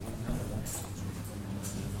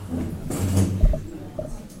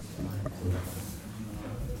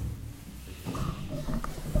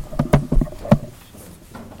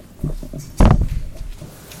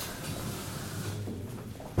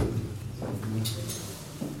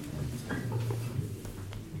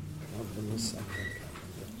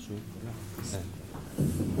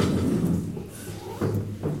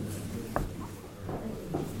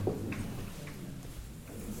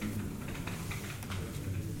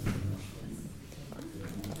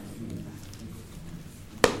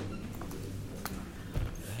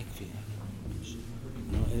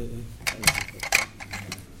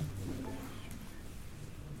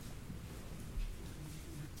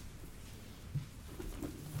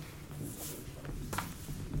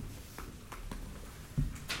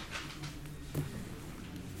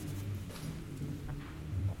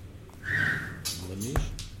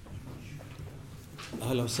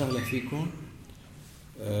أهلا وسهلا فيكم.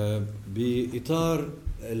 بإطار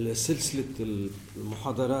سلسلة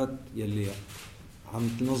المحاضرات يلي عم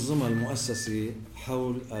تنظمها المؤسسة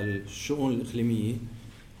حول الشؤون الإقليمية،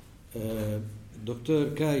 دكتور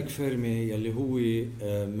كاي كفيرمي يلي هو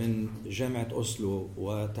من جامعة أوسلو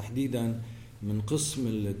وتحديدا من قسم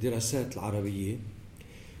الدراسات العربية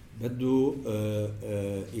بده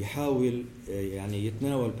يحاول يعني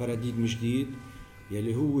يتناول باراديجم جديد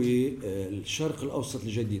يلي هو الشرق الأوسط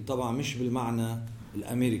الجديد. طبعا مش بالمعنى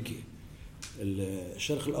الأمريكي،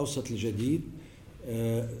 الشرق الأوسط الجديد،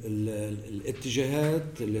 الاتجاهات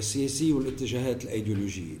السياسية والاتجاهات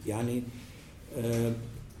الأيديولوجية. يعني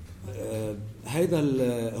هذا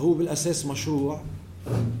هو بالأساس مشروع،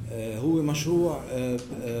 هو مشروع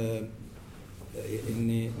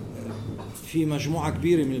إن في مجموعة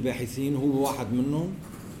كبيرة من الباحثين، هو واحد منهم،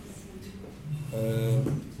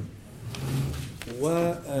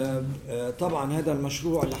 وطبعا هذا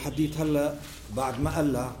المشروع لحديت هلا بعد ما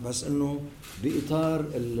قلع، بس انه باطار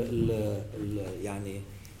يعني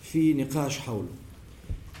في نقاش حوله.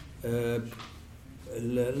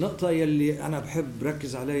 النقطة يلي انا بحب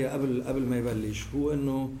ركز عليها قبل ما يبلش هو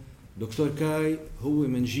انه دكتور كاي هو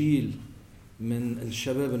من جيل من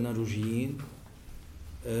الشباب النرويجيين،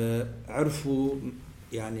 عرفوا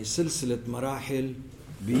يعني سلسلة مراحل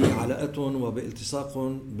بعلاقتهم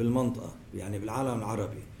وبالتصاقهم بالمنطقة، يعني بالعالم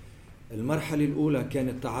العربي. المرحلة الأولى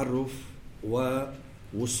كانت تعرف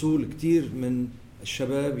ووصول كتير من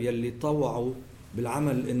الشباب يلي طوعوا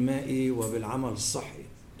بالعمل الإنمائي وبالعمل الصحي.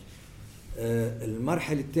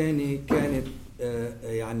 المرحلة الثانية كانت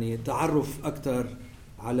يعني تعرف أكثر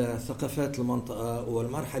على ثقافات المنطقة.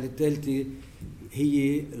 والمرحلة الثالثة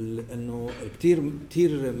هي أنه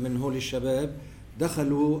كتير من هول الشباب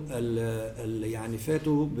دخلوا يعني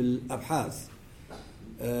فاتوا بالأبحاث.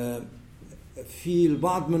 في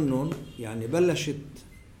البعض منهم يعني بلشت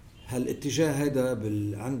هالاتجاه هذا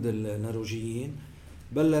عند النرويجيين،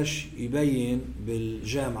 بلش يبين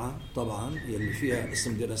بالجامعة طبعا يلي فيها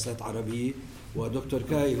اسم دراسات عربية، ودكتور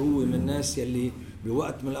كاي هو من الناس يلي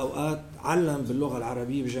بوقت من الأوقات علم باللغة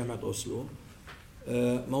العربية بجامعة أوسلو.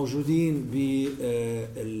 موجودين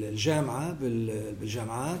بالجامعة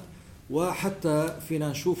بالجامعات، وحتى فينا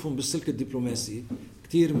نشوفهم بالسلك الدبلوماسي.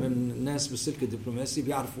 كتير من الناس بالسلك الدبلوماسي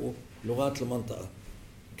بيعرفوا لغات المنطقة.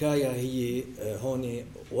 كايا هي هون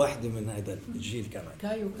واحدة من هذا الجيل كمان.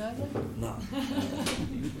 كايو كايا؟ نعم.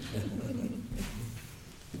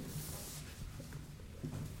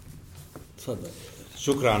 تفضل.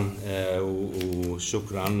 شكرا،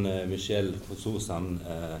 وشكرا ميشيل خصوصا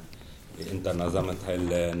انت نظمت هاي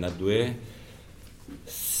الندوة.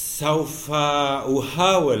 سوف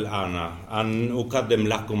أحاول أنا أن أقدم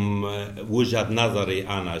لكم وجهة نظري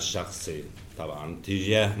أنا الشخصي طبعا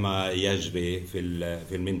تجاه ما يجري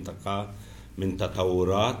في المنطقة من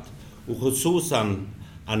تطورات، وخصوصا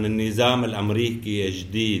عن النظام الأمريكي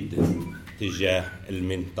الجديد تجاه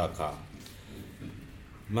المنطقة.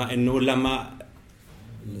 ما إنه لما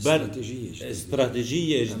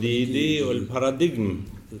استراتيجية جديدة والباراديجم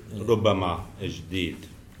ربما جديد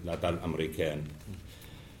لدى الأمريكان.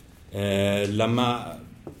 لما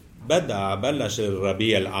بلش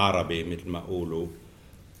الربيع العربي مثل ما قولوا،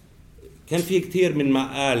 كان في كتير من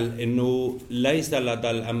ما قال إنه ليس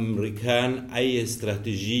لدى الأمريكان أي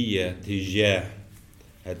استراتيجية تجاه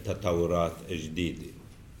التطورات الجديدة.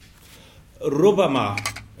 ربما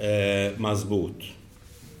مزبوط،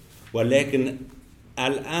 ولكن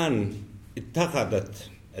الآن اتخذت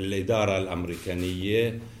الإدارة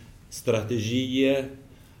الأمريكانية استراتيجية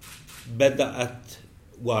بدأت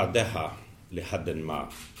واضحة لحد ما.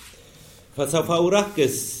 فسوف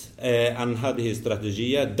أركز عن هذه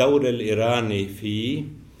الاستراتيجية، الدور الإيراني فيه،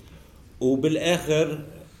 وبالآخر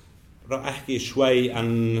راح أحكي شوي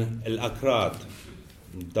عن الأكراد،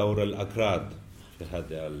 دور الأكراد في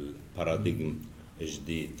هذا الباراديجم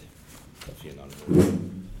الجديد فينا نقول.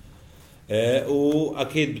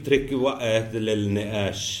 وأكيد بترك وقت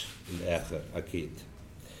للنقاش الآخر أكيد.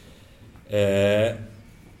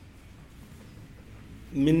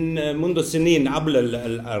 منذ سنين قبل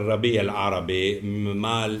الربيع العربي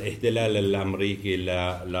مع الاحتلال الأمريكي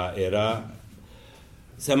لإيران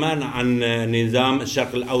سمعنا عن نظام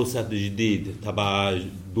الشرق الأوسط الجديد تبع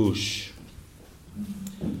بوش،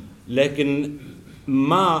 لكن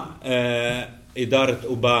مع إدارة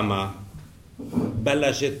أوباما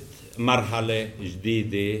بلشت مرحلة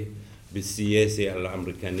جديدة بالسياسة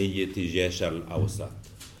الأمريكانية تجاه الشرق الأوسط.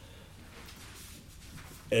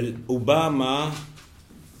 أوباما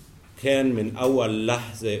كان من أول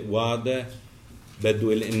لحظة واضح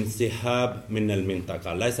بده الانسحاب من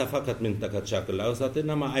المنطقة، ليس فقط منطقة الشرق الأوسط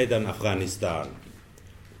إنما أيضا أفغانستان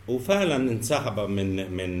وفعلا انسحب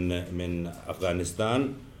من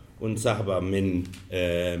أفغانستان وانسحب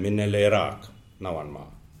من العراق نوعا ما.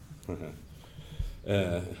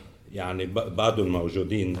 يعني بعضهم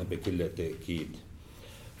موجودين بكل تأكيد.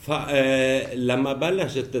 فلما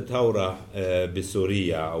بلشت الثورة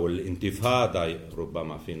بسوريا أو الانتفاضة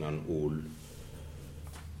ربما فينا نقول،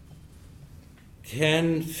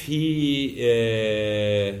 كان في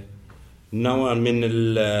نوع من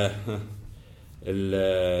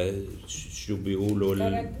شو بيقولوا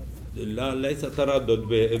لا ليس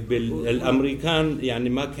تردد الأمريكان، يعني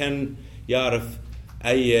ما كان يعرف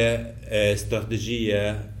أي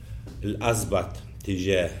استراتيجية الأضبط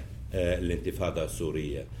تجاه الانتفاضة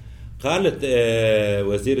السورية. قالت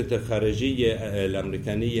وزيرة الخارجية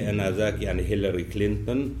الأمريكانية آنذاك يعني هيلاري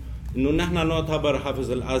كلينتون إنه نحن نعتبر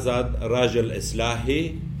حافظ الأسد راجل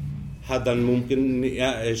إصلاحي حدا ممكن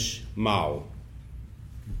نناقش معه.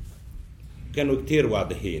 كانوا كتير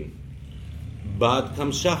واضحين. بعد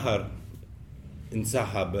كم شهر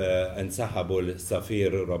انسحبوا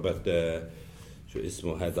السفير روبرت شو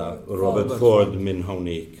اسمه هذا روبرت فورد من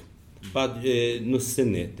هونيك بعد نص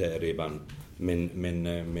سنة تقريبا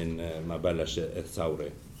من ما بلش الثورة.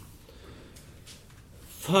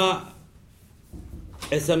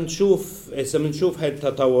 إذا بنشوف هاي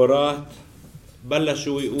التطورات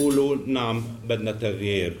بلشوا يقولوا نعم بدنا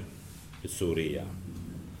تغيير بسوريا،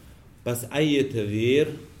 بس أي تغيير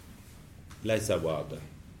ليس واضح.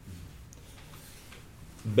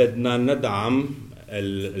 بدنا ندعم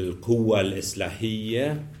القوة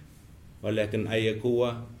الإصلاحية ولكن أي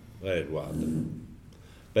قوة غير واضح.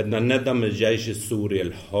 بدنا ندعم الجيش السوري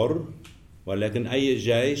الحر ولكن أي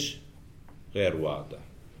جيش غير واضح.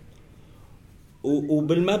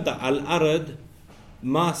 وبالمبدأ على الأرض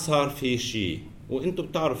ما صار في شيء، وانتم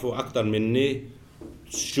بتعرفوا أكثر مني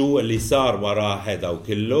شو اللي صار وراء هذا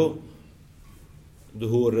وكله.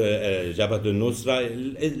 ظهور جبهة النصرة،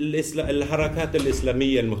 الحركات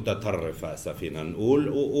الإسلامية المتطرفة فينا نقول،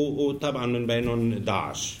 وطبعا من بينهم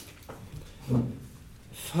داعش.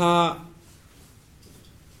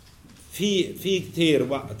 في كتير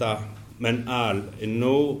وقتها من قال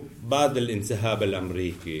إنه بعد الانسحاب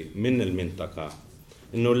الأمريكي من المنطقة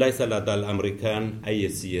إنه ليس لدى الأمريكان أي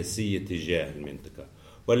سياسية تجاه المنطقة،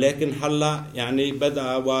 ولكن هلا يعني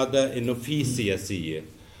بدأ واضح إنه في سياسية.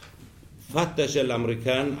 فتش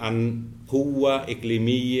الأمريكان عن قوة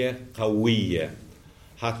إقليمية قوية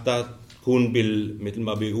حتى تكون مثل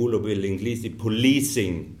ما بيقولوا بالإنجليزي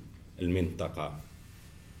policing المنطقة.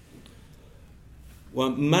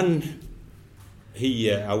 ومن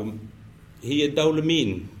هي أو هي الدولة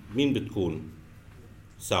مين بتكون؟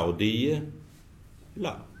 سعودية؟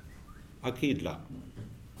 لا، أكيد لا.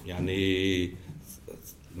 يعني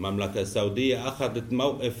المملكة السعودية أخذت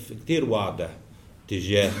موقف كتير واضح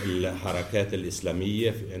تجاه الحركات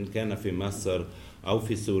الإسلامية إن كان في مصر أو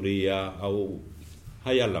في سوريا أو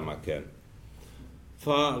هيلا مكان،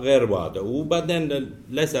 فغير واضح. وبعدين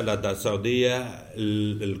ليس لدى السعودية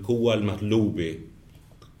القوة المطلوبة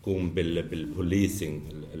تقوم بالبوليسينج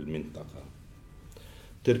المنطقة.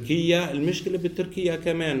 تركيا، المشكلة بتركيا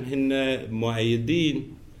كمان هن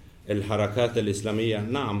مؤيدين الحركات الإسلامية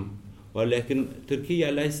نعم، ولكن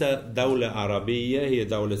تركيا ليس دولة عربية، هي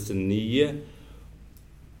دولة سنية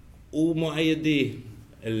ومؤيدي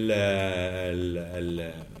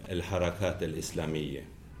الحركات الإسلامية.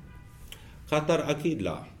 قطر أكيد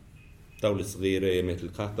لا، دولة صغيرة مثل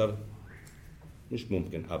قطر مش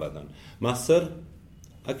ممكن أبدا. مصر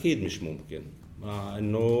أكيد مش ممكن، مع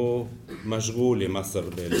أنه مشغولة مصر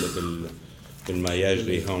بالما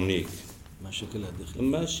يجري هونيك،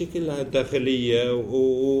 مشاكلها الداخلية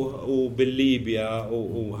وبالليبيا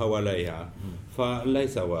وحواليها،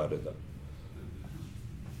 فليس واردة.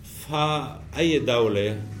 فأي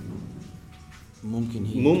دولة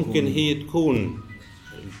ممكن هي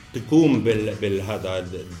تقوم بهذا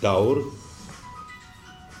الدور.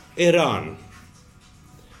 إيران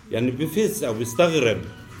يعني بفز أو بيستغرب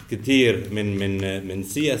كتير من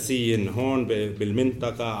سياسيين هون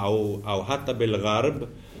بالمنطقة أو حتى بالغرب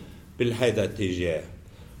بالهذا الاتجاه،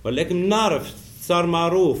 ولكن نعرف صار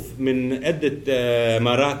معروف من عدة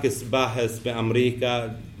مراكز باحث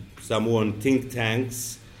بأمريكا سموهم think tanks،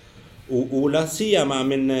 ولا سيما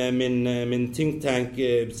من think tank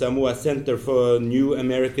بسموها Center for New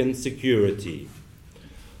American Security.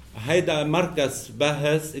 هيدا مركز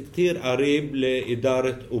بحث كتير قريب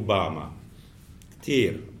لإدارة أوباما،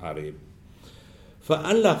 كتير قريب.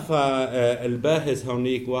 فألف الباحث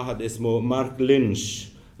هونيك واحد اسمه مارك لينش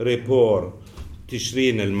ريبور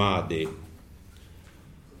تشرين الماضي.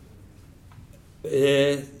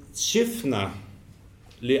 شفنا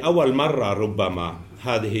لأول مرة ربما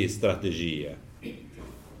هذه استراتيجية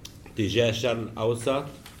تجاه الشرق الأوسط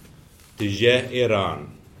تجاه إيران.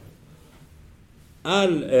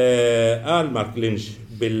 قال مارك لينش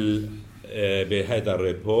بهذا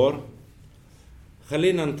الريبور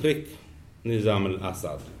خلينا نترك نظام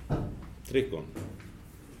الأسد، تركهم.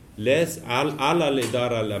 ليس على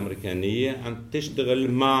الإدارة الأمريكانية أن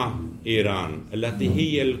تشتغل مع إيران التي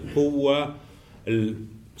هي القوة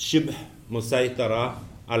الشبه مسيطرة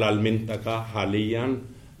على المنطقة حاليا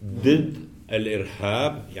ضد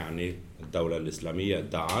الإرهاب، يعني الدولة الإسلامية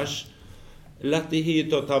داعش، التي هي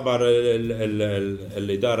تعتبر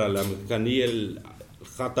الإدارة الأمريكانية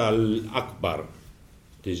الخطأ الأكبر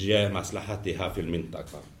تجاه مصلحتها في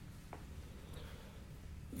المنطقة.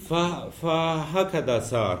 فهكذا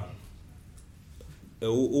صار،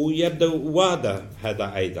 ويبدو واضح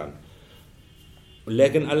هذا أيضا.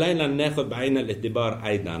 لكن علينا نأخذ بعين الاعتبار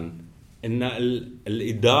أيضا أن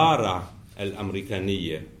الإدارة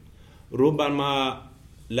الأمريكانية ربما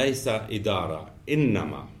ليس إدارة،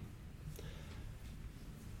 إنما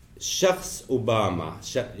شخص أوباما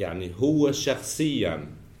يعني هو شخصيا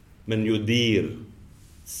من يدير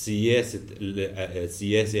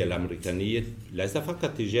السياسة الأمريكانية ليس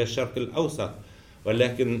فقط تجاه الشرق الأوسط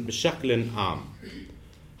ولكن بشكل عام.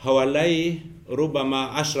 حواليه ربما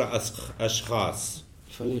 10 أشخاص،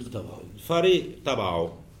 فريق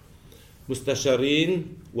تبعه مستشارين،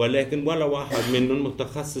 ولكن ولا واحد منهم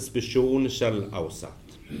متخصص بالشؤون الشرق الأوسط.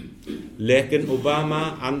 لكن أوباما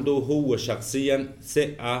عنده هو شخصيا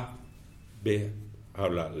ثقة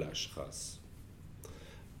بهؤلاء الأشخاص،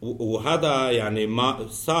 وهذا يعني ما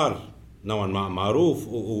صار نوعا ما معروف.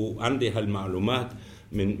 وعندي هالمعلومات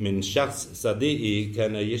من شخص صديقي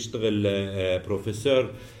كان يشتغل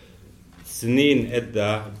بروفيسور سنين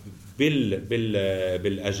عدة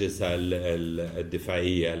بالأجهزة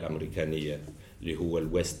الدفاعية الأمريكانية اللي هو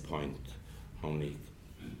الويست بوينت هونيك.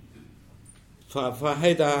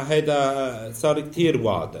 فهيدا صار كتير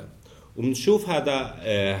واضح، وبنشوف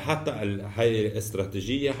هذا حتى هاي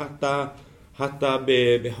الاستراتيجية حتى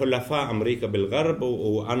بحلفاء أمريكا بالغرب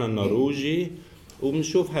وأنا النرويجي،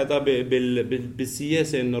 وبنشوف هذا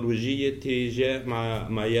بالسياسة النرويجية تجاه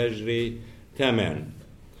ما يجري كمان.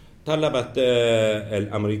 طلبت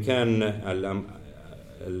الأمريكان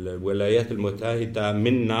الولايات المتحدة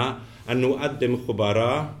منا أن نقدم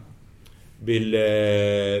خبراء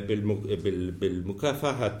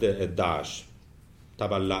بالمكافحة داعش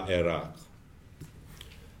طبعا للعراق.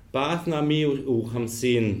 بعثنا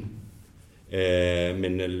 150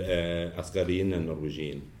 من العسكريين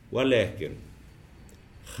النرويجيين، ولكن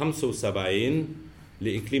 75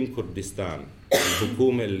 لإقليم كردستان،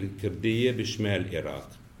 الحكومة الكردية بشمال العراق،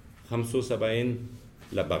 75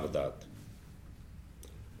 لبغداد.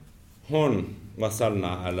 هون وصلنا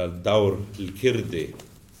على الدور الكردي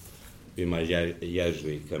بما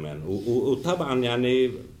يجري كمان. وطبعا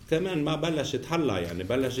يعني كمان ما بلشت هلا، يعني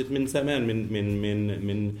بلشت من زمان،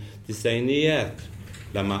 من التسعينيات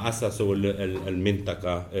لما أسسوا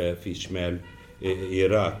المنطقة في شمال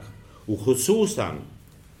العراق، وخصوصا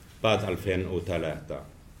بعد 2003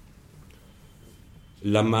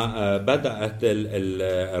 لما بدأت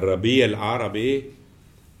الربيع العربي.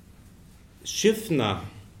 شفنا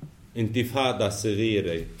انتفاضة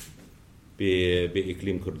صغيرة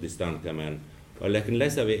بإقليم كردستان كمان، ولكن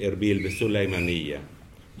ليس بإربيل، بالسليمانية.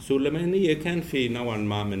 السليمانية كان في نوع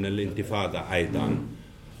ما من الانتفاضة أيضا.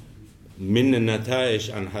 من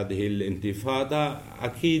النتائج عن هذه الانتفاضة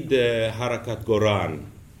أكيد حركة جوران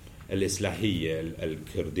الإصلاحية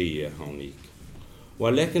الكردية هونيك.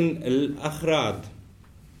 ولكن الأخراد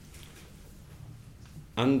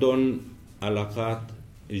عندهم علاقات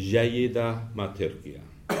جيدة مع تركيا،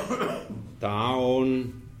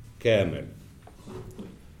 تعاون كامل.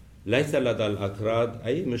 ليس لدى الأكراد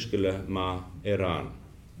أي مشكلة مع إيران،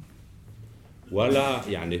 ولا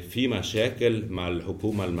يعني في مشاكل مع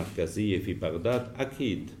الحكومة المركزية في بغداد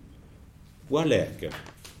أكيد، ولكن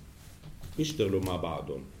يشتغلوا مع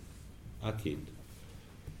بعضهم أكيد.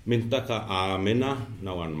 منطقة آمنة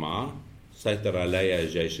نوعا ما سيطر عليها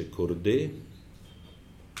الجيش الكردي.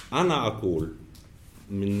 أنا أقول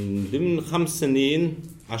من ضمن 5 سنين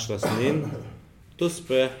 10 سنين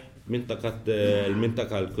تصبح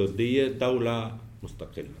المنطقة الكردية دولة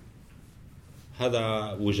مستقلة.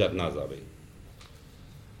 هذا وجهة نظري.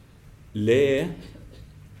 ليه؟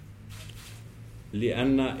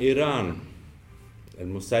 لأن إيران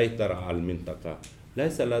المسيطرة على المنطقة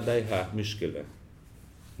ليس لديها مشكلة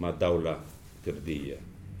مع دولة كردية،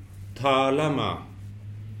 طالما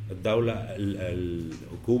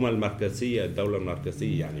الحكومة المركزية، الدولة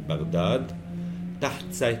المركزية يعني بغداد، تحت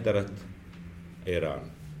سيطرة إيران.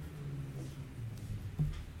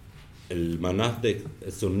 المناطق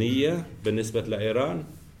السنية بالنسبة لإيران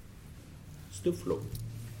استفلوا،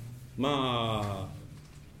 ما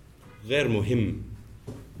غير مهم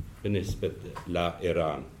بالنسبة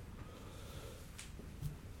لإيران.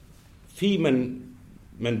 في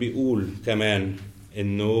من بيقول كمان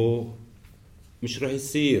إنه مش رح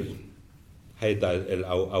يصير هيدا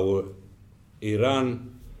أو إيران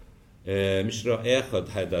مش رح ياخد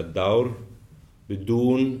هذا الدور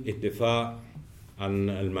بدون اتفاق عن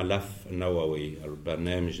الملف النووي،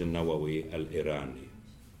 البرنامج النووي الإيراني.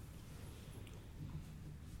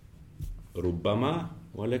 ربما،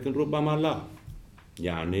 ولكن ربما لا.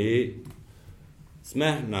 يعني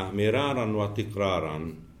سمعنا مرارا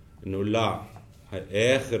وتكرارا إنه لا،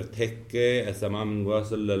 آخر تكة إذا ما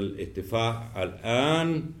بنواصل للاتفاق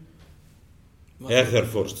الآن آخر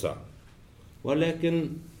فرصة، ولكن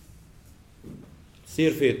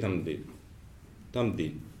يصير في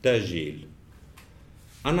تمديد تأجيل.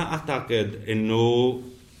 أنا أعتقد إنه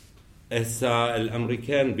إذا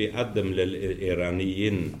الأمريكان بيقدم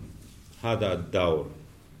للإيرانيين هذا الدور،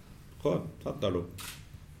 خد تفضلوا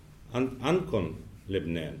عنكم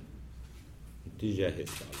لبنان انت جاهز،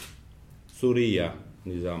 سوريا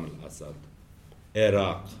نظام الأسد،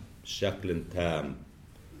 العراق بشكل تام،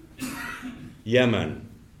 يمن،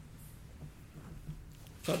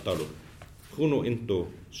 تفضلوا كونوا انتو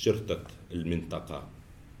شرطة المنطقة،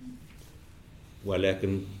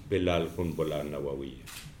 ولكن بلا القنبلة النووية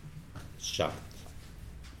شرط.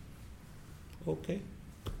 اوكي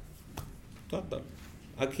تفضل.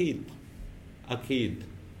 اكيد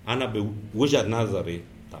انا بوجهة نظري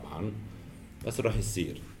طبعا، بس رح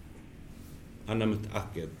يصير، انا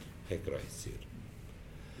متأكد هيك رح يصير.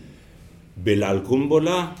 بلا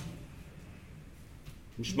القنبلة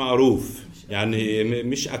مش معروف، يعني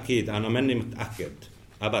مش اكيد، انا ماني متأكد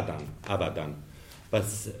ابدا،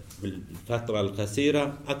 بس بالفترة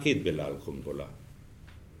القصيرة اكيد بلا القنبلة.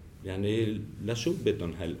 يعني لشو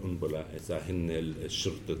بدهم هالقنبلة إذا هن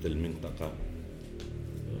شرطة المنطقة؟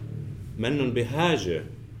 منن بحاجة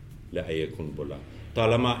لأي قنبلة،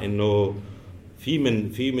 طالما إنه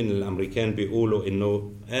في من الأمريكان بيقولوا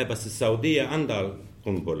إنه بس السعودية عندها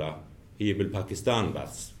قنبلة، هي بالباكستان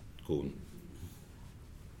بس تكون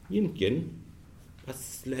يمكن،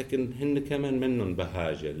 بس لكن هن كمان منن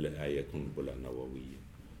بحاجة لأي قنبلة نووية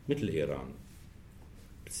مثل إيران.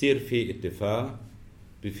 بصير في اتفاق،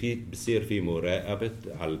 بصير في مراقبة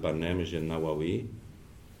على البرنامج النووي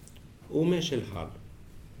وماشي الحال.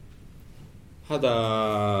 هذا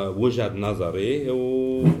وجهة نظري،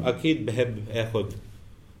 وأكيد بحب أخذ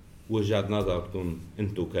وجهة نظركم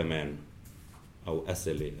أنتو كمان، أو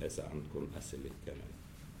أسئلة إذا عندكم أسئلة كمان.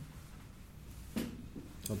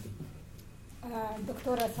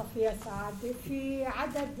 دكتورة صفية سعد، في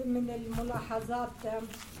عدد من الملاحظات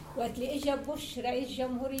وقت اللي اجى بوش رئيس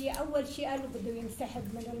جمهورية أول شيء قالوا بده ينسحب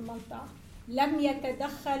من المنطقة، لم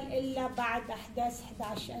يتدخل إلا بعد أحداث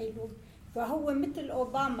 11 أيلول، فهو مثل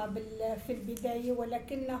أوباما في البداية،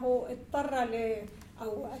 ولكنه اضطر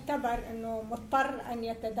أو اعتبر أنه مضطر أن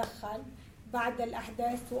يتدخل بعد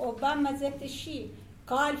الأحداث. وأوباما ذات الشيء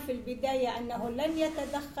قال في البداية أنه لن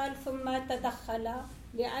يتدخل، ثم تدخل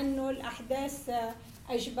لأنه الأحداث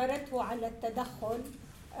أجبرته على التدخل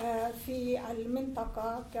في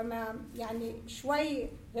المنطقة. كما يعني شوي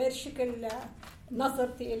غير شكل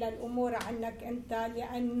نظرتي إلى الأمور عنك أنت،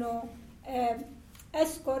 لأنه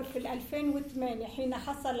أذكر في 2008 حين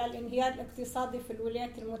حصل الانهيار الاقتصادي في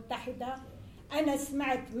الولايات المتحدة، أنا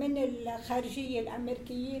سمعت من الخارجية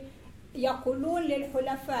الأمريكية يقولون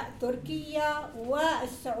للحلفاء تركيا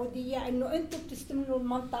والسعودية أنه أنتم بتستملوا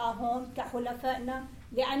المنطقة هون كحلفائنا،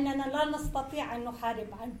 لأننا لا نستطيع أن نحارب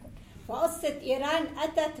عنكم. فقصة إيران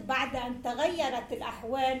أتت بعد أن تغيرت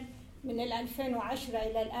الأحوال من 2010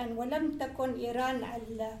 إلى الآن، ولم تكن إيران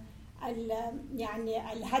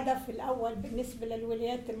يعني الهدف الأول بالنسبة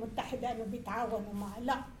للولايات المتحدة أنه بيتعاونوا معه،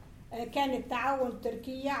 لا، كان التعاون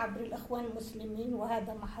تركيا عبر الإخوان المسلمين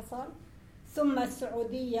وهذا ما حصل، ثم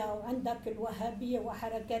السعودية وعندك الوهابية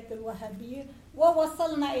وحركات الوهابية،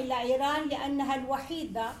 ووصلنا إلى إيران لأنها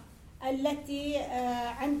الوحيدة التي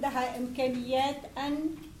عندها إمكانيات أن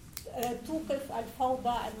توقف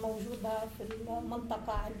الفوضى الموجودة في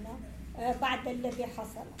المنطقة عندنا بعد الذي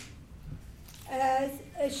حصل.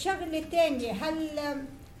 الشغلة الثانية،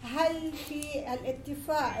 هل في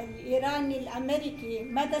الاتفاق الإيراني الأمريكي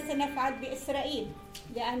ماذا سنفعل بإسرائيل؟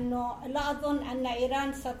 لأنه لا أظن أن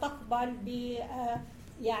إيران ستقبل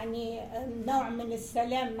يعني نوع من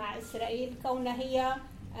السلام مع إسرائيل، كونها هي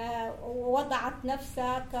وضعت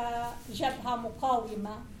نفسها كجبهة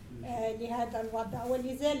مقاومة لهذا الوضع.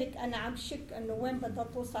 ولذلك أنا عم شك أنه وين بدها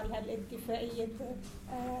توصل هالاتفاقية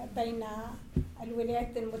بين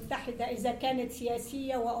الولايات المتحدة إذا كانت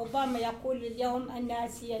سياسية، وأوباما يقول اليوم أنها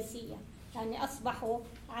سياسية. يعني أصبحوا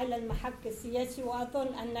على المحك السياسي، وأظن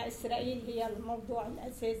أن إسرائيل هي الموضوع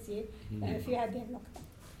الأساسي في هذه النقطة.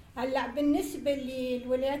 هلأ بالنسبة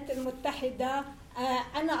للولايات المتحدة،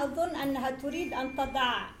 أنا أظن أنها تريد أن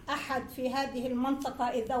تضع أحد في هذه المنطقة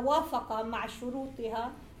إذا وافق مع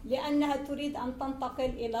شروطها، لأنها تريد أن تنتقل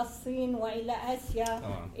إلى الصين وإلى آسيا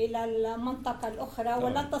إلى المنطقة الأخرى،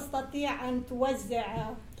 ولا تستطيع أن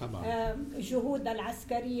توزع جهودها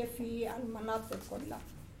العسكرية في المناطق كلها.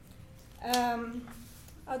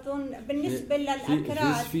 أظن بالنسبة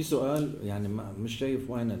للأكراد في سؤال يعني مش شايف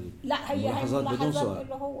وين لا، هي الملاحظات بدون سؤال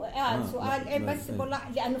اللي هو سؤال بس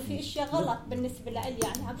لأنه في أشياء غلط بالنسبة لي،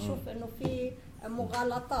 يعني عم شوف إنه في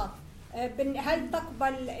مغالطات. هل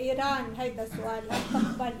تقبل إيران، هيدا سؤال، هل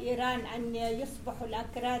تقبل إيران أن يصبحوا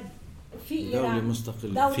الأكراد في إيران دولة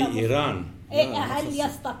مستقلة في إيران؟ هل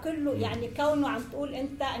يستقلوا؟ يعني كونه عم تقول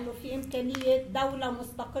أنت إنه في إمكانية دولة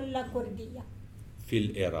مستقلة كردية في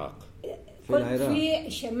العراق، في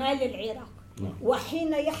شمال العراق.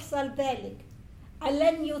 وحين يحصل ذلك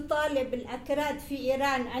ألن يطالب الأكراد في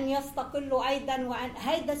إيران أن يستقلوا أيضا؟ وعن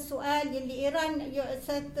هذا السؤال اللي إيران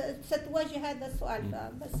ستواجه هذا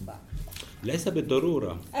السؤال. بس ليس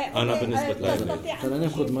بالضرورة. أنا بالنسبة لي خلينا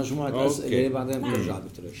ناخذ مجموعة أسئلة بعدين نرجع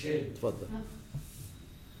بتريش. تفضل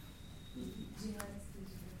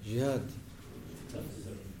جهاد.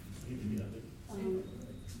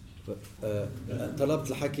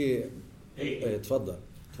 طلبت الحكي. تفضل.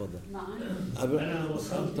 أنا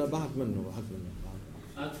وصلت. بعد منه.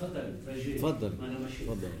 تفضل.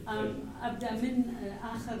 أبدأ من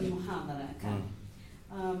آخر المحاضرة. كان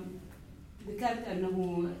ذكرت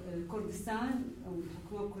أنه كردستان أو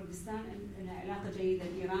الحكومة بكردستان لها علاقة جيدة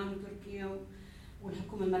بإيران وتركيا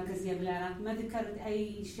والحكومة المركزية بالعراق. ما ذكرت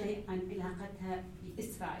أي شيء عن علاقتها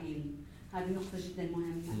بإسرائيل. هذه نقطة جدا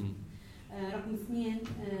مهمة. رقم 2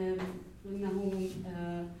 أنه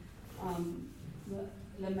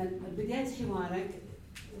لما بداية حوارك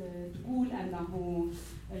تقول أنه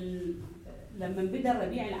لما بدأ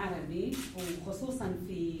الربيع العربي وخصوصا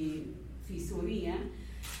في سوريا،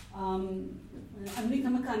 أمريكا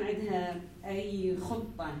ما كان عندها أي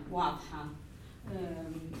خطة واضحة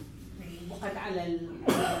وقت على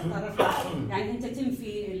الطرف. يعني أنت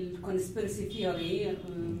تنفي الكونسبيرسي ثيوري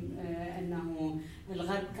أنه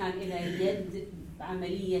الغرب كان له يد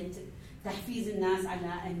بعملية تحفيز الناس على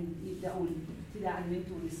أن يبدأون ابتداء من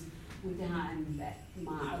تونس وانتهاء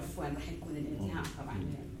ما أعرف وين راح يكون الانتهاء. طبعا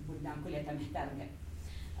البلدان كلها محترقة.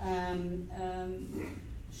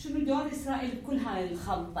 شنو دور إسرائيل بكل هاي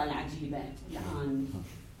الخلطة العجيبة الآن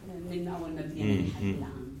من أول ما بدينا لحد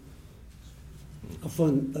الآن؟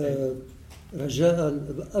 عفوا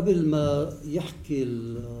رجاء قبل ما يحكي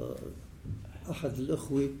أحد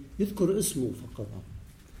الأخوة يذكر اسمه فقط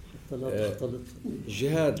حتى لا تختلط.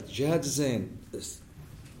 جهاد زين.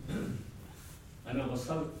 أنا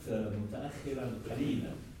وصلت متأخرا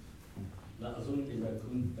قليلا، لا أظن إذا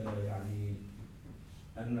كنت يعني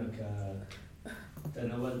أنك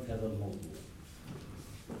تناولت هذا الموضوع،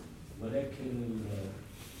 ولكن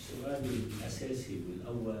سؤالي الأساسي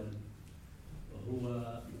والأول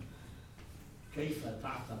هو كيف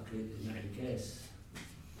تعتقد انعكاس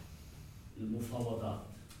المفاوضات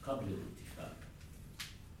قبل الاتفاق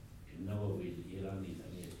النووي الإيراني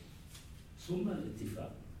الأمريكي ثم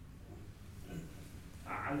الاتفاق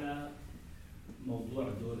على موضوع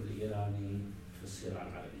دور الإيراني في الصراع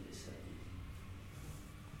العربي الإسرائيلي،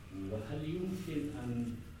 وهل يمكن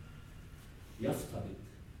أن يفترض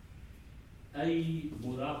أي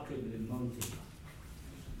مراقب للمنطقة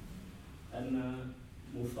أن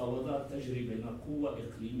مفاوضات تجري بين قوة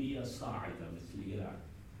إقليمية صاعدة مثل إيران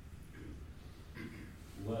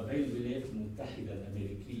وبين الولايات المتحدة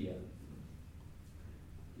الأمريكية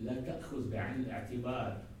لا تأخذ بعين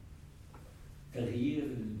الاعتبار تغيير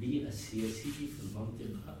البيئة السياسية في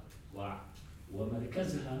المنطقة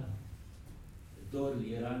ومركزها الدور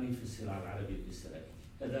الإيراني في الصراع العربي الإسرائيلي؟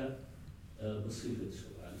 هذا بصيغة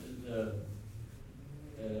سؤال.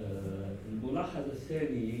 الملاحظة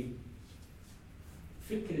الثانية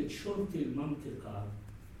فكرة شرطي المنطقة.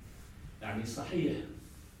 يعني صحيح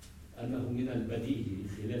أنه من البديهي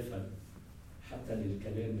خلافا حتى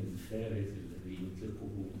للكلام الفارغ الذي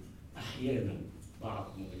يطلقه أحيانا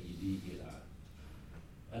بعض مؤيدي إيران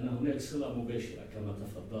أن هناك صلة مباشرة كما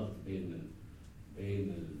تفضلت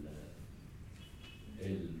بين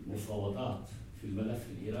المفاوضات في الملف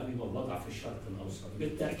الإيراني والوضع في الشرق الأوسط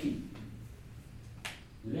بالتأكيد.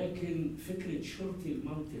 لكن فكرة شرطي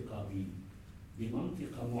المنطقة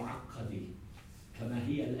بمنطقة معقدة كما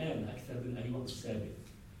هي الآن أكثر من أي وقت سابق،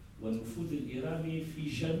 والنفوذ الإيراني في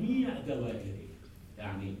جميع دوائره،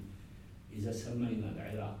 يعني إذا سمينا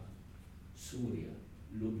العراق، سوريا،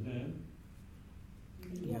 لبنان،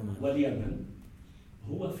 واليمن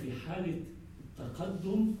هو في حالة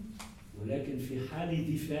تقدم، ولكن في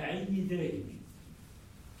حالة دفاعي دائم،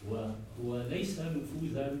 وهو ليس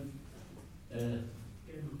نفوذا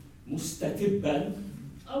مستتبا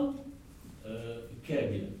أو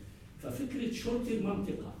كاملا. ففكرة شرطة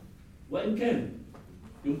المنطقة وإن كان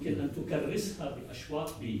يمكن أن تكرسها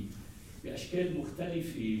بأشكال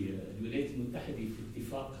مختلفة الولايات المتحدة في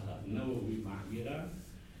اتفاقها النووي مع إيران،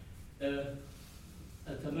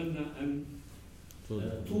 أتمنى أن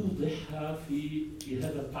توضحها في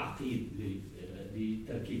هذا التعقيد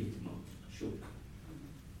لتركيبة المنطقة. شكرا.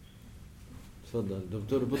 تفضل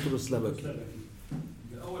دكتور بطرس لبكي.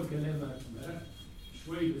 أول كلامك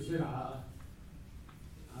شوي بسرعة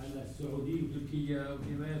على السعودية وتركيا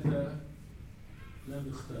ولماذا لم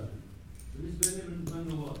يختاروا. بالنسبة لي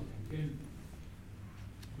من واضح، كان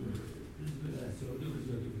بالنسبة للسعودية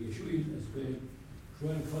وبالنسبة لتركيا شو هي الأسباب؟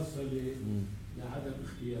 شوي مفصلة لعدم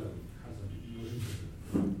اختياره حسب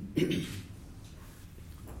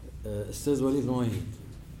أستاذ وليد نويهي.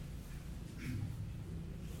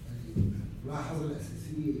 الملاحظة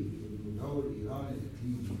الأساسية إنه دور إيران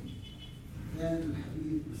الإقليمي كان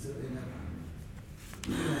الحديث بالسبعينات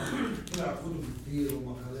طلع كتب كثير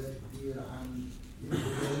ومقالات كثير عن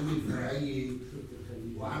الإقليمية الفرعية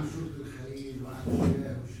وعن شرطة الخليج وعن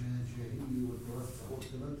الشاه والشاهنشاهية والتوسع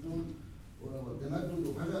والتمدد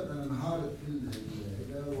وفجأة انهارت كل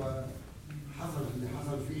هذا وحصل اللي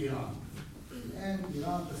حصل في إيران. الآن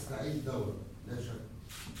إيران تستعيد دورة لا شك،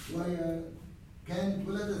 وهي كانت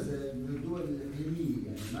ولا تزال من الدول الإقليمية،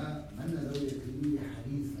 يعني ما لنا دولة إقليمية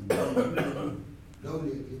حديثا،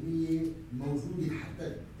 دولة إقليمية موجودة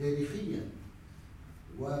حتى تاريخيا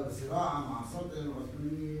وصراعها مع السلطنة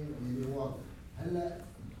العثمانية يعني واضح. هلا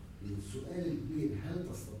السؤال الكبير، هل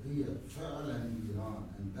تستطيع فعلا إيران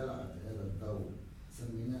أن تلعب هذا الدور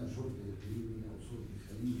سميناه شرطة إقليمي أو شرطة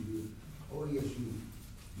خليجي أو أي شيء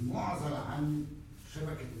معزل عن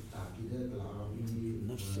شبكة التعقيدات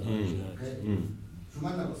العربية نفس شو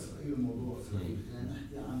مالنا بإسرائيل الموضوع إسرائيل؟ خلينا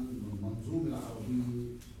نحكي عن المنظومة العربية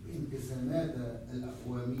بانقساماتها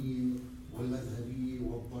الأقوامية والمذهبية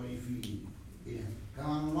والطائفية.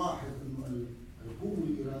 كما نلاحظ إنه القوة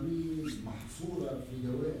الإيرانية محصورة في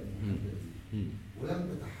دوائر محددة ولم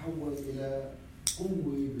تتحول إلى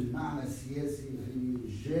قوة بالمعنى السياسي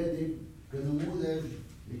الجاذب كنموذج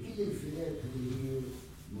لكل الفئات اللي هي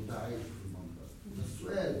متعايشة في المنطقة.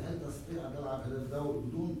 السؤال، هل تستطيع أن تلعب هذا الدور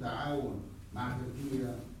بدون تعاون مع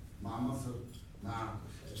تركيا، مع مصر، مع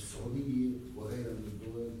السعودية وغيرها من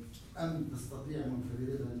الدول، أم تستطيع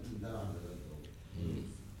منفردة أن تلعب هذا الدور؟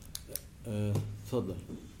 تفضل.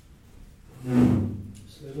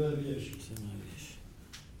 سلام عليش.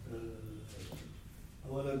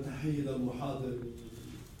 أولا تحية للمحاضر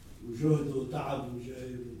وجهده وتعب وجاي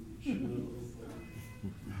من شمال أوروبا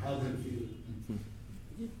محاضر فيه.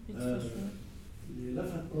 اللي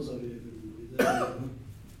لفت نظري بالبداية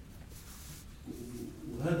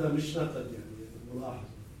وهذا مش نقد يعني ملاحظة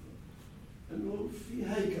إنه في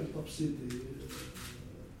هيكل تبسيطي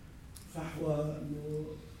فحوى إنه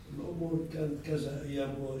الأمور كانت كذا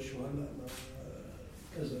أيام بوش وهلا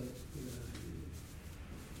كذا.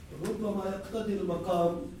 ربما يقتضي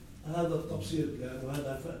المقام هذا التبسيط لأنه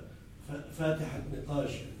هذا فاتحة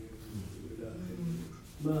نقاش يعني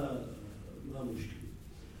ما مشكلة،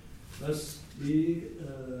 بس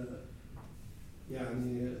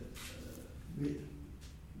يعني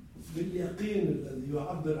باليقين الذي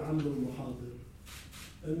يعبر عنه المحاضر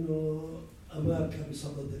أنه أماك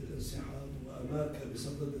بصدد الانسحاب وأماك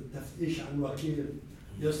بصدد التفتيش عن وكيل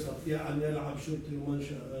يستطيع أن يلعب شرطة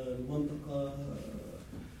المنطقة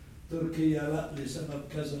تركيا لا لسبب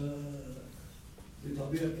كذا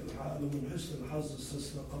بطبيعة الحال ومن حسن الحظ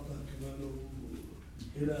استسرقتها كمان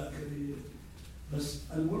إلى آخره. بس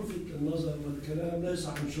الملفت للنظر والكلام ليس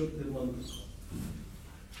عن شرطة المنطقة.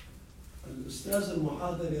 الأستاذ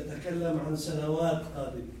المحاضر يتكلم عن سنوات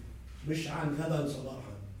قادمة مش عن غدا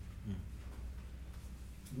صباحا.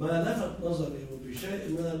 ما لفت نظري وبشيء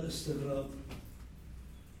من الاستغراب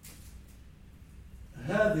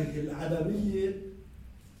هذه العدمية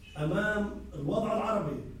أمام الوضع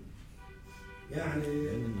العربي.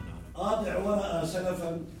 يعني أضع ورقة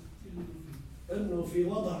سلفا أنه في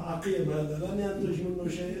وضع عقيم هذا لن ينتج منه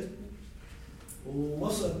شيء،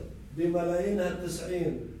 ومصر بملايينها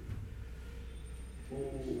 90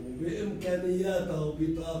 وبإمكانياتها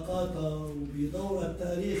وبطاقاتها وبدورها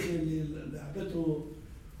التاريخي اللي لعبته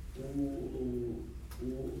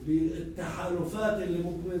وبالتحالفات اللي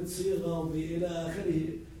ممكن تصيغها وإلى آخره.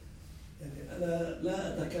 يعني أنا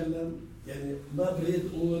لا أتكلم، يعني ما بريد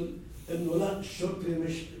أقول إنه لا الشرطة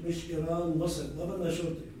مش إيران مصر، ما بدنا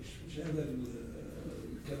شرطة، مش هذا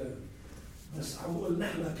الكلام، بس عم بقول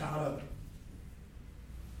نحن كعرب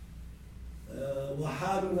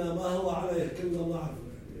وحالنا ما هو عليه كلنا نعرفه،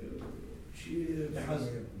 يعني شيء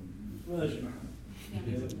بحزن ماشي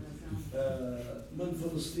من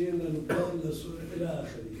فلسطين للبنان لسوريا إلى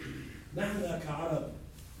آخره. نحن كعرب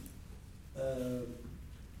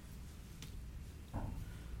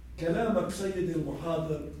كلامك سيدي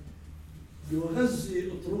المحاضر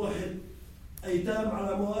يغذي أطروحة أيتام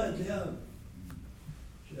على موائد لئام.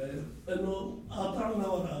 شايف إنه قاطعنا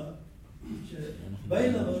وراء،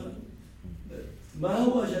 بينما ما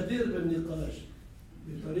هو جدير بالنقاش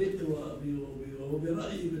بطريقة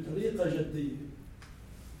وبرأيي بطريقة جدية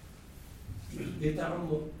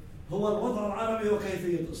بتعمق هو الوضع العربي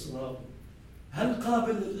وكيفية استنهاضه. هل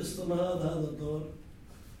قابل للاستنهاض هذا الدور؟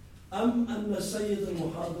 أم أن السيد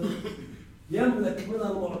المحاضر يملك من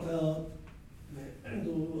المعطيات،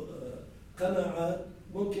 عنده قناعات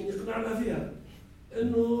ممكن يقنعنا فيها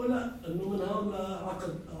إنه لا، إنه من هون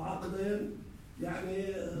عقد أو عقدين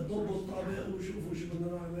يعني ضبوا الطابق وشوفوا شو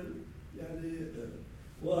بدنا نعمل يعني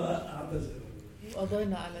وأعتذر.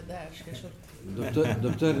 وقضينا على داعش كشرطة.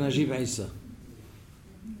 دكتور نجيب عيسى،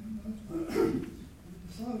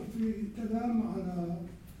 صار في كلام على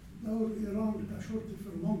دور إيران كشرطة في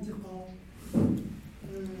المنطقة،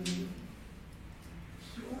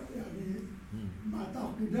 يعني مع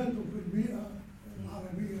تعقيداته في البيئة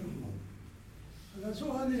العربية. هذا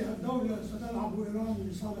سؤالي، الدولة ستلعب إيران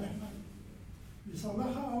لصالح من؟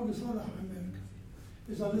 لصالحها أو لصالح أمريكا؟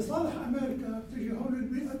 إذا لصالح أمريكا بتجي هون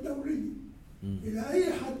البيئة الدولية. إلى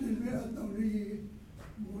أي حد البيئة الدولية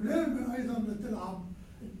ملامة أيضا لتلعب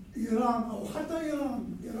إيران أو حتى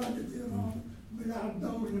إيران، إرادة إيران بلعب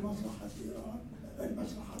دور لمصلحة إيران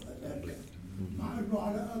لمصلحة أمريكا، مع أنه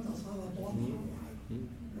علاقاتها صارت واضحة مع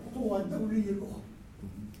القوى الدولية الأخرى.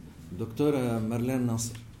 دكتورة مارلين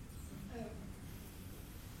ناصر.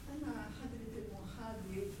 أنا حضرة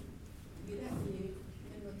المحاضر برأيي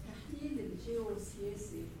إنه التحليل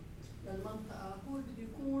الجيوسياسي للمنطقة هو بده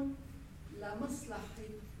يكون لمصلحة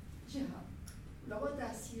جهة،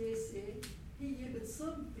 لوضع سياسي هي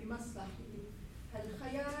بتصب بمصلحة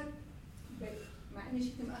هالخيار. مع اني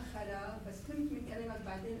جيت مأخرة بس فهمت من كلامك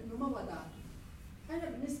بعدين انه ما وضع. انا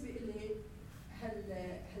بالنسبة لي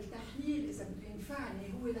هالتحليل اذا بده ينفعني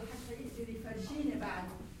هو لحتى يقدر يفرجيني بعد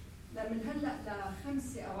من هلا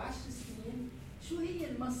ل5 أو 10 سنين شو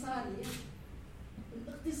هي المصالح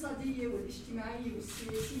الاقتصادية والاجتماعية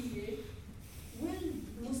والسياسية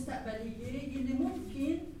والمستقبلية اللي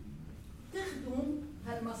ممكن تخدم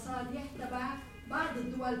هالمصالح تبع بعض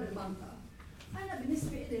الدول بالمنطقة. أنا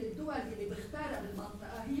بالنسبة لي الدول اللي بختارها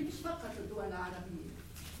بالمنطقة هي مش فقط الدول العربية،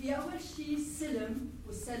 هي أول شيء السلم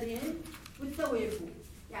والسلام والتوافق،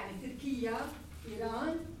 يعني تركيا،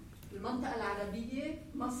 إيران، المنطقة العربية،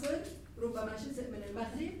 مصر، ربما جزء من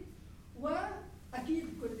المغرب، وأكيد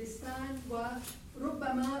كردستان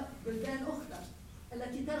وربما بلدان أخرى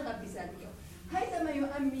التي ترغب بذلك. هذا ما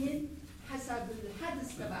يؤمن حسب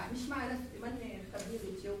الحدث تبع، مش معرفتي ماني خبيرة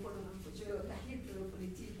تحليل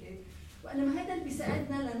جيوبوليتيكي، وإنما هذا اللي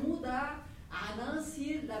بيساعدنا لنوضع عناصر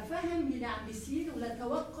لفهم اللي عم بيصير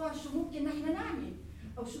ولتوقع شو ممكن نحن نعمل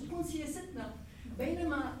أو شو تكون سياستنا.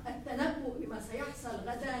 بينما التنبؤ بما سيحصل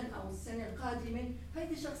غدا أو السنة القادمة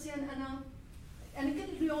هيدي شخصيا أنا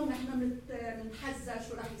كل يوم نحن بنتحزى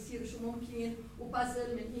شو راح يصير وشو ممكن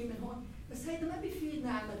وبازل من من هون، بس هيدا ما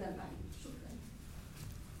بيفيدنا على المدى البعيد.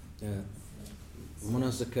 شكرا.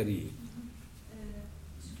 منى زكريا.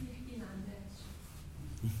 شو في يحكينا عن داعش؟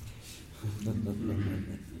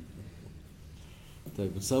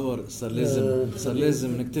 طيب بتصور صار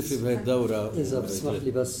لازم نكتفي بهي الدورة. إذا بسمح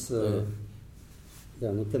لي بس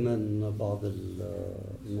يعني كمان بعض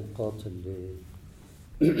النقاط اللي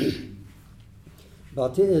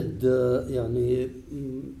بعتقد يعني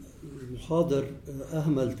المحاضر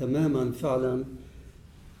أهمل تماما فعلا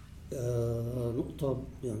نقطة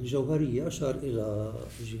يعني جوهرية أشار إلى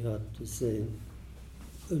جهات السين،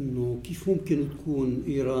 إنه كيف ممكن تكون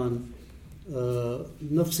إيران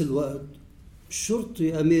بنفس الوقت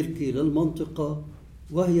شرطي أمريكي للمنطقة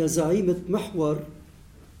وهي زعيمة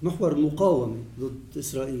محور المقاومة ضد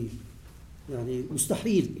إسرائيل. يعني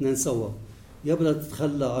مستحيل اثنين سوا، يا بدها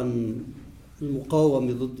تتخلى عن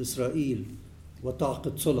المقاومة ضد إسرائيل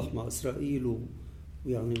وتعقد صلح مع إسرائيل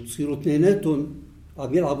ويعني يصيروا اثنيناتهم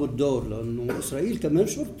عم يلعبوا الدور، لأنه إسرائيل كمان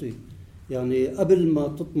شرطي. يعني قبل ما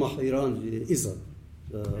تطمح إيران إذا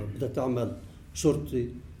بدها تعمل شرطي،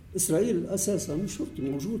 إسرائيل أساساً شرطي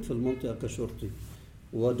موجود في المنطقة كشرطي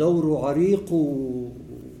ودوره عريق ويعني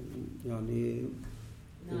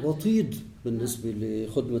وطيد بالنسبة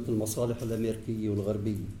لخدمة المصالح الأمريكية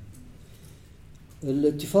والغربية.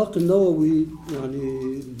 الاتفاق النووي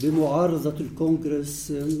يعني بمعارضة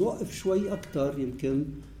الكونغرس نوقف شوي أكثر، يمكن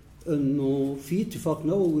إنه في اتفاق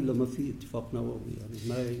نووي ولا ما في اتفاق نووي. يعني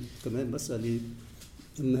ما هي كمان مسألة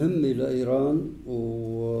مهمة لإيران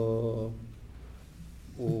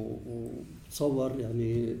وتصور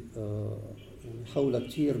يعني حول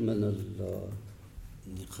كثير من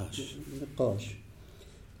النقاش.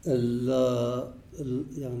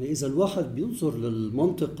 يعني إذا الواحد بينظر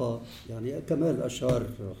للمنطقة، يعني كمال أشار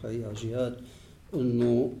حقيقة جهاد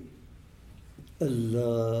إنه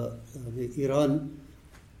يعني إيران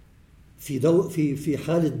في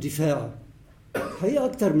حالة دفاع، حقيقة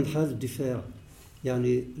أكثر من حالة دفاع.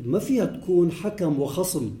 يعني ما فيها تكون حكم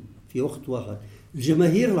وخصم في وقت واحد.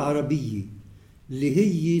 الجماهير العربية اللي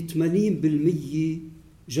هي 80%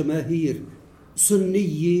 جماهير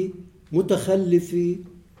سنية متخلفة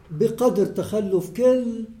بقدر تخلف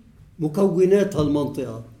كل مكونات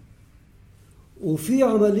هالمنطقة، وفي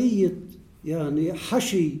عملية يعني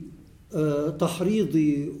حشي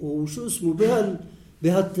تحريضي وشو اسمه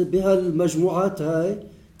بهالمجموعات هاي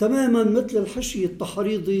تماما مثل الحشي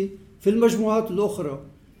التحريضي في المجموعات الأخرى.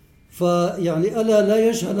 فيعني ألا لا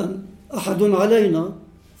يجهل أحد علينا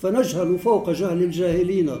فنجهل فوق جهل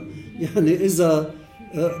الجاهلين. يعني إذا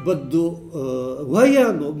بده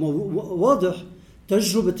وهي واضح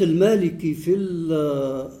تجربة المالكي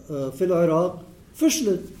في العراق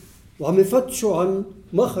فشلت، وعم يفتشوا عن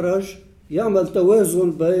مخرج يعمل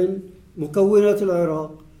توازن بين مكونات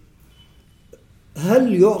العراق.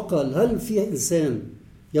 هل يعقل، هل في إنسان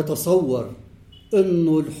يتصور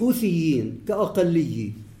إنه الحوثيين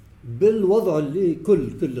كأقلية بالوضع اللي كل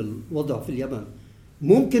الوضع في اليمن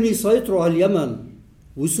ممكن يسيطروا على اليمن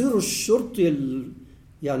ويصيروا الشرطي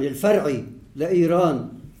يعني الفرعي لإيران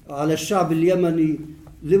على الشعب اليمني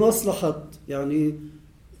لمصلحة يعني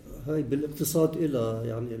هاي بالاقتصاد إلى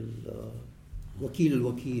يعني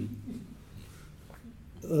الوكيل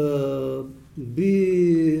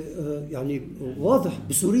يعني واضح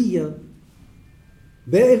بسوريا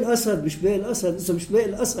باقي الأسد مش باقي الأسد. إذا مش باقي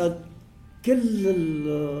الأسد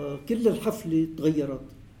كل الحفلة تغيرت.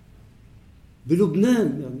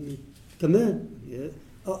 بلبنان يعني كمان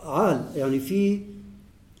عال يعني في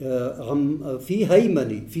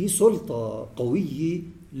هيمنة، في سلطة قوية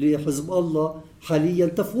لحزب الله حاليا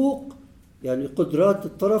تفوق يعني قدرات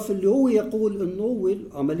الطرف اللي هو يقول انه هو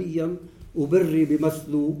عمليا وبري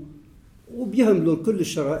بمثله وبيهملوا كل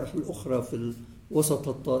الشرائح الاخرى في الوسط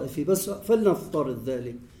الطائفي. بس فلنفترض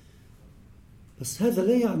ذلك، بس هذا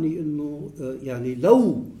لا يعني انه يعني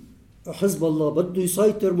لو حزب الله بده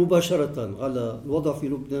يسيطر مباشرة على الوضع في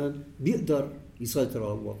لبنان بيقدر يسيطر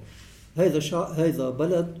على الوضع. هذا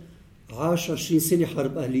بلد عاش 20 سنة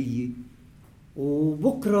حرب أهلية،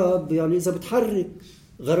 وبكرة يعني إذا بتحرك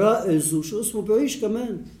غرائز وشو اسمه بيعيش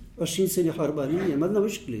كمان 20 سنة حرب أهلية. ما لنا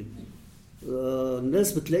مشكلة.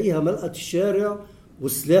 الناس بتلاقيها ملقت الشارع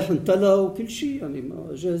والسلاح انتلى وكل شيء، يعني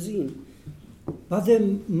جاهزين.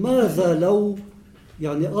 بعدين ماذا لو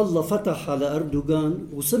يعني الله فتح على أردوغان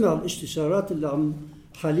وسمع الاستشارات اللي عم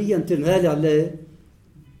حاليا تنهال عليه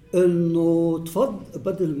انه تفضل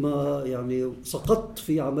بدل ما يعني سقط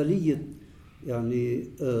في عملية يعني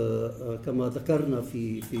كما ذكرنا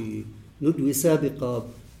في ندوة سابقة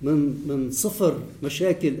من صفر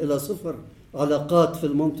مشاكل إلى صفر علاقات في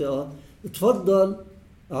المنطقة، تفضل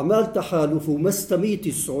أعمال تحالف وما استميت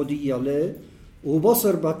السعودية عليه.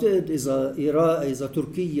 وبصر بعتقد إذا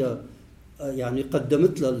تركيا يعني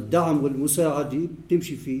قدمت له الدعم والمساعدة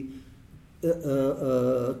بتمشي في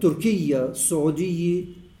تركيا السعودية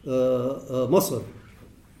مصر.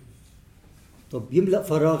 طب يملأ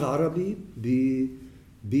فراغ عربي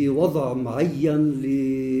بوضع معين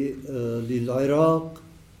للعراق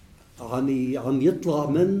عم يطلع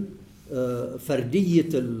من فردية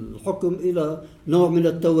الحكم إلى نوع من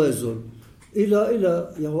التوازن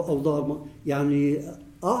إلى أوضاع يعني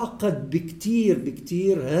أعقد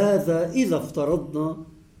بكتير. هذا إذا افترضنا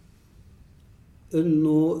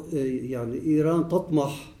أنه يعني إيران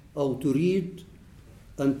تطمح أو تريد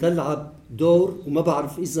أن تلعب دور، وما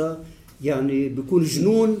بعرف إذا يعني بيكون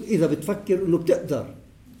جنون إذا بتفكر أنه بتقدر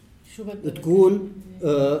تكون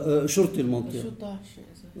شرطي المنطقة. شو طاحشة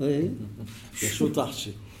شو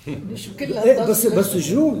طاحشة بس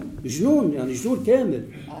جنون يعني جنون كامل.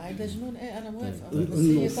 هذا جنون. ايه انا موافقه، بس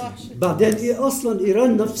هي طاحشة. بعدين ايه اصلا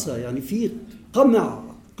ايران نفسها يعني في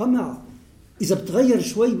قمع اذا بتغير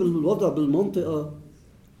شوي بالوضع بالمنطقة.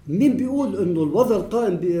 مين بيقول انه الوضع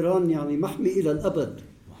القائم بايران يعني محمي الى الابد؟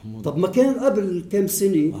 طب ما كان قبل كم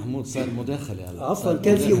سنة محمود صار مداخلة هلا عفوا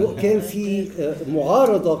كان في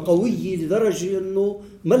معارضة قوية لدرجة انه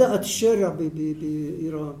ملأت الشارع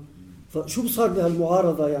بإيران. فشو صار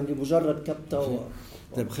بهالمعارضة يعني مجرد كبتة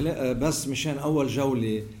طيب بس مشان أول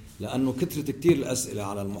جولة لأنه كثرت كتير الأسئلة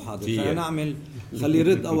على المحاضر خلي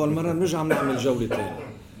يرد أول مرة نرجع نعمل جولة تانية.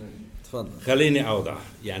 تفضل. خليني أوضح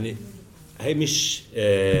يعني هي مش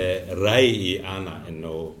رأيي أنا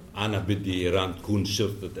إنه أنا بدي إيران تكون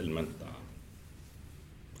شرطة المنطقة.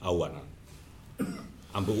 أولا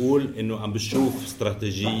عم بقول إنه عم بشوف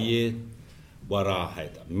استراتيجية وراء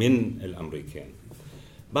هذا من الأمريكان.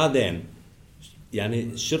 بعدين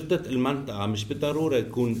يعني شرطة المنطقة مش بالضرورة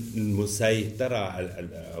تكون مسيطرة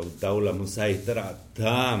أو الدولة مسيطرة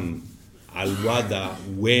تام على الوضع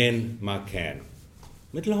وين ما كان.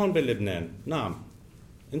 مثل هون بلبنان. نعم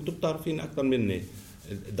انتم بتعرفين أكثر مني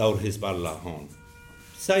دور حزب الله هون.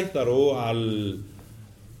 سيطروا على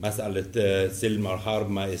مسألة سلم الحرب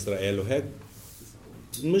مع إسرائيل وهيك.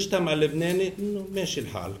 المجتمع اللبناني إنه ماشي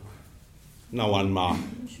الحال نوعا ما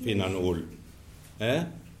فينا نقول.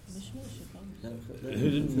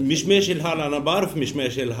 مش ماشي الحال. أنا بعرف مش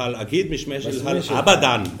ماشي الحال. أكيد مش ماشي الحال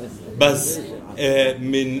أبدا. بس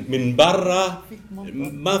من برا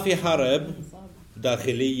ما في حرب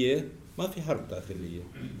داخلية. ما في حرب داخلية.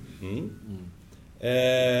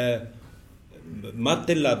 ما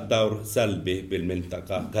طلع دور سلبي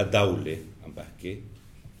بالمنطقة كدولة. عم بحكي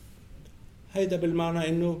هيدا بالمعنى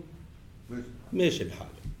إنه ماشي الحال.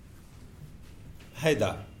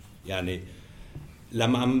 هيدا يعني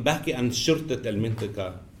لما عم بحكي عن شرطة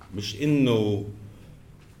المنطقة مش إنه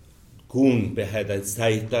تكون بهذا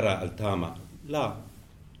السيطرة التامة. لا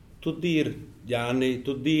تدير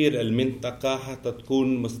المنطقة حتى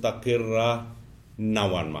تكون مستقرة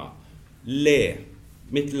نوعا ما. ليه؟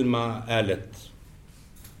 مثل ما قالت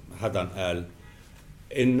حدا قال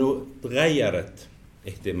إنه تغيرت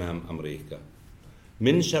اهتمام أمريكا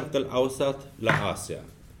من شرق الأوسط لآسيا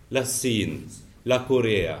للصين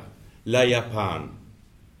لكوريا ليابان.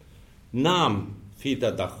 نعم في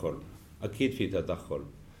تدخل. أكيد في تدخل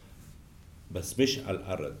بس مش على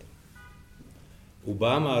الأرض.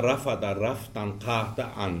 أوباما رفض رفضا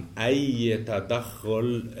قاطعا أي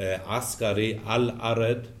تدخل عسكري على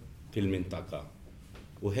الأرض في المنطقة.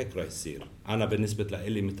 وهيك رح يصير. أنا بالنسبة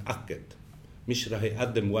لي متأكد مش رح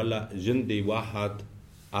يقدم ولا جندي واحد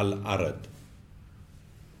على الأرض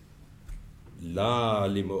لا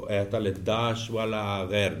لمقاتلة داعش ولا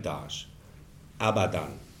غير داعش أبدا.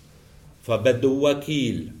 فبده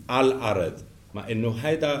وكيل على الأرض. مع إنه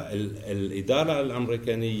هيدا الإدارة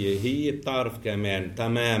الأمريكانية هي بتعرف كمان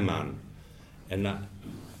تماما إن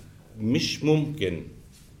مش ممكن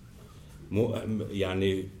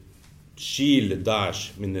يعني تشيل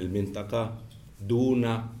داعش من المنطقة دون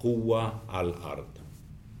قوة على الأرض.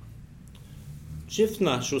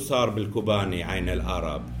 شفنا شو صار بالكوباني عين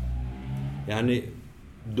العرب. يعني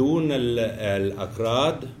دون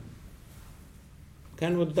الأكراد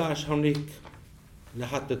كانوا داعش هونيك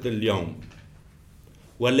لحتى اليوم.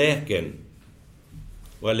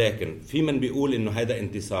 ولكن في من بيقول إنه هذا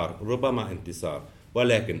انتصار. ربما انتصار.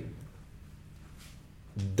 ولكن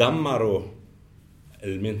دمروا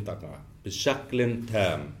المنطقة بشكل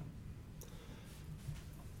تام.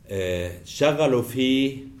 شغلوا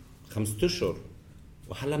فيه 5 أشهر.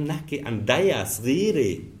 وهلا بنحكي عن داية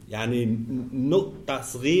صغيرة يعني نقطة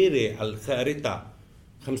صغيرة على الخارطة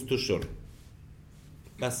 5 أشهر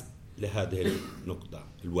بس لهذه النقطة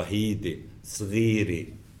الوحيدة صغيرة.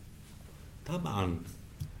 طبعا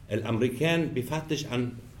الأمريكان بيفتش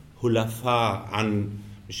عن حلفاء عن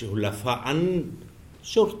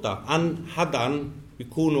شرطة عن حدا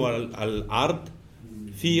بيكونوا على الأرض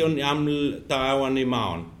فيهم يعمل تعاون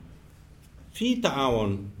معهم. في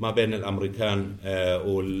تعاون ما بين الأمريكان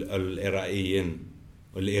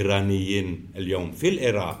والإيرانيين اليوم في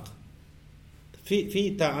العراق. في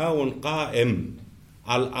تعاون قائم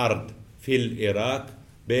على الأرض في العراق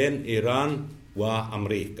بين إيران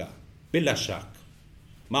وأمريكا بلا شك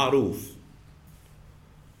معروف.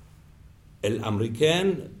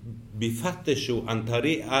 الأمريكان بيفتشوا عن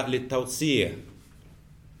طريقة للتوسيع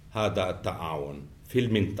هذا التعاون في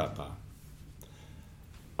المنطقة.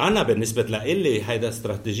 أنا بالنسبة لي هذا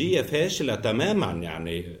استراتيجية فاشلة تماما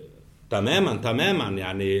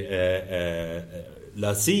يعني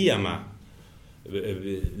لا سيما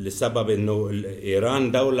لسبب إنه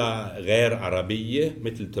إيران دولة غير عربية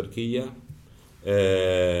مثل تركيا.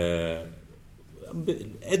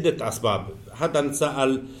 عدة أسباب. حدا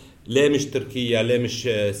سأل ليه مش تركيا ليه مش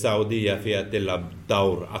سعودية فيها تلعب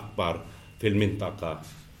دور أكبر في المنطقة.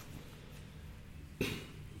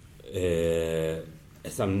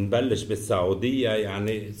 إذا نبلش بالسعودية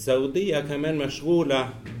يعني السعودية كمان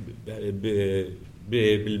مشغولة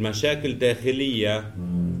بالمشاكل الداخلية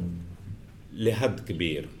لحد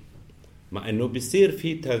كبير. مع انه بيصير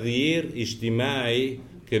في تغيير اجتماعي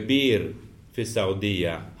كبير في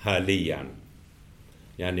السعودية حاليا.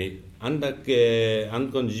 يعني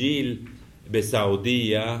عندكم جيل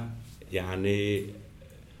بالسعودية يعني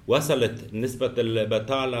وصلت نسبة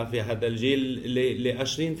البطالة في هذا الجيل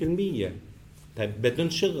 20%. طيب بدهم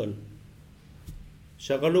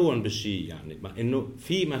شغلوهم بالشيء، يعني مع انه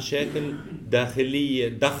في مشاكل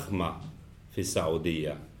داخلية ضخمة في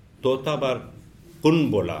السعودية تعتبر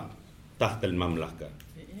قنبلة تحت المملكة.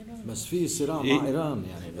 بس في صراع مع إيران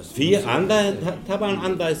يعني، بس في عندها طبعا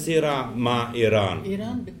عندها صراع مع إيران.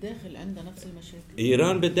 إيران بالداخل عندها نفس المشاكل.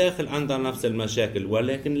 إيران بالداخل عندها نفس المشاكل،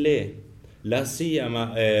 ولكن ليه؟ لا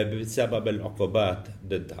سيما بسبب العقوبات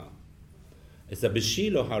ضدها. إذا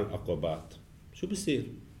بيشيلوا هالعقوبات شو بيصير؟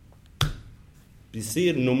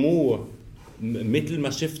 بيصير نمو مثل ما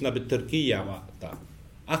شفنا بتركيا وقتها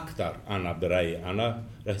أكثر. أنا برأيي أنا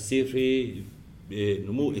رح يصير في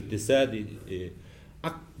نمو اقتصادي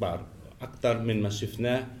أكثر من ما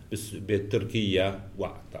شفناه بتركيا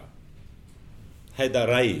وقتها. هذا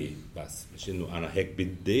رأيي، بس مش إنه أنا هيك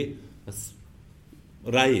بدي، بس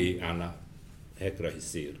رأيي أنا هيك رح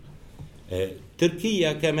يصير.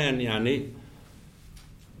 تركيا كمان يعني،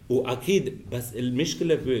 وأكيد بس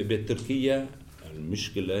المشكلة بتركيا،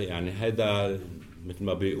 المشكلة يعني هذا مثل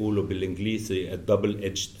ما بيقولوا بالإنجليزي double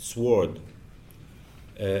edged sword.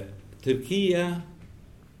 تركيا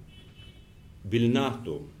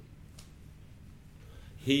بالناتو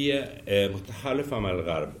هي متحالفة مع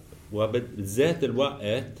الغرب، وبذات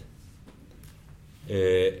الوقت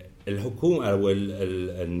الحكومة أو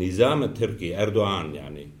النظام التركي أردوغان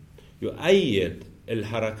يعني يؤيد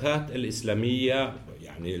الحركات الإسلامية،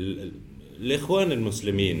 يعني الإخوان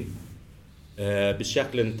المسلمين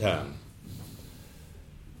بشكل تام.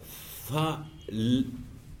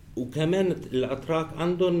 وكمان الأتراك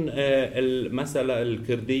عندهم المسألة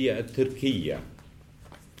الكردية التركية.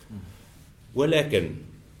 ولكن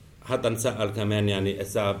حتى نسأل كمان يعني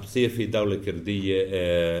إذا بصير في دولة كردية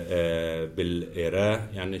بالعراق،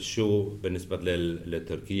 يعني شو بالنسبة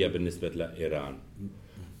لتركيا بالنسبة لإيران.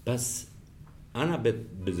 بس أنا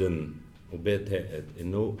بظن وبعتقد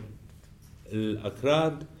إنه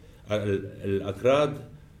الأكراد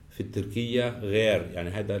في تركيا غير، يعني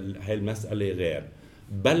هاي المسألة غير.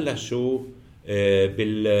 بلشوا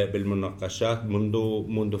بالمناقشات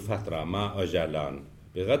منذ فترة مع أوجالان،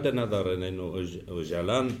 بغض النظر إنه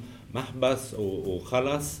أوجالان محبس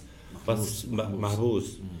وخلص، بس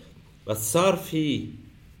محبوس. بس صار في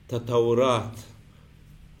تطورات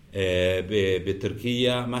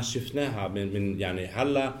بتركيا ما شفناها من يعني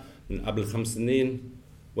هلا من قبل 5 سنين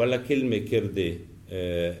ولا كلمة كردي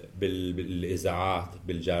بالإذاعات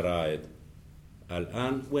بالجرايد.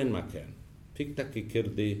 الآن وين ما كان فيك تحكي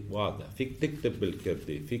كردي واضح، فيك تكتب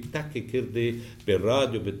بالكردي، فيك تحكي كردي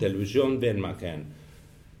بالراديو بالتلفزيون وين ما كان.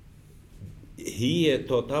 هي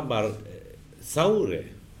تعتبر ثورة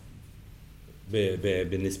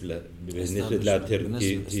بالنسبة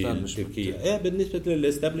لتركيا، بالنسبة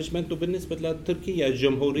للاستابليشمنت وبالنسبة لتركيا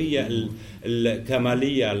الجمهورية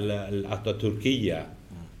الكمالية الأتاتوركية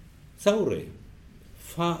ثورة.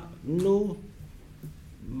 فنو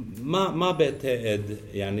ما بعتقد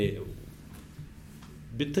يعني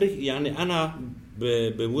يعني أنا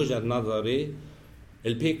بوجهة نظري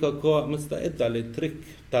البيكاكو مستعدة لترك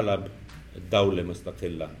طلب الدولة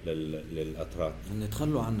مستقلة للأتراك.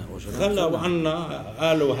 تخلوا عنا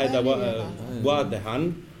قالوا هذا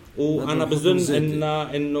واضحا، وأنا بظن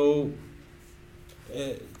إنه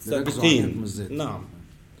صادقين. نعم.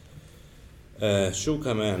 شو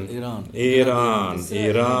كمان؟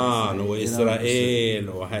 إيران وإسرائيل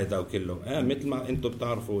وهذا وكله. مثل ما أنتم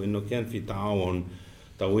بتعرفوا إنه كان في تعاون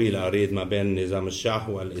طويل عريض ما بين نظام الشاه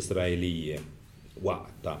والإسرائيلية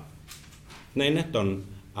وقتها. اثنيناتهم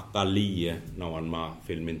أقلية نوعا ما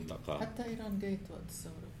في المنطقة. حتى إيران جيت وقت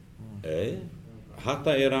الثورة.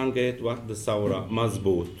 حتى إيران جيت وقت الثورة،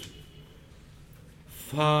 مزبوط.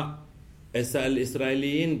 فإذا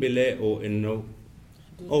الإسرائيليين بيلاقوا إنه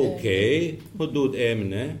أوكي حدود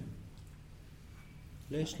آمنة،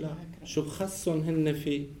 ليش لا؟ شو خصهم هن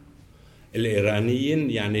في الإيرانيين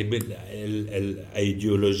يعني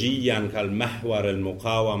الأيديولوجيا كالمحور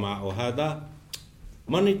المقاومة وهذا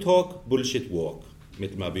money talk bullshit walk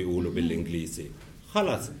مثل ما بيقولوا بالإنجليزي.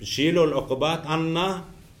 خلاص شيلوا العقوبات عنا،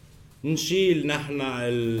 نشيل نحن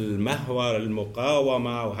المحور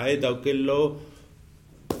المقاومة وهيدا وكله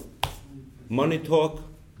money talk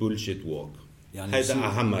bullshit walk. يعني هذا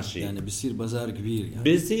أهم شيء. يعني بيصير بازار كبير يعني.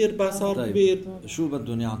 بيصير بازار طيب. كبير. شو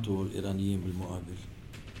بدهم يعطوا الإيرانيين بالمقابل؟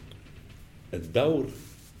 الدور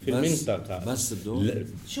في المنطقة. بس الدور.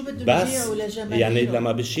 شو بدهم يبيعوا لجماهيرهم؟ يعني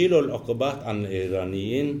لما بيشيلوا العقوبات عن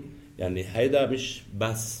الإيرانيين يعني هيدا مش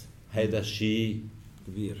بس، هيدا شيء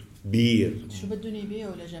كبير. شو بدهم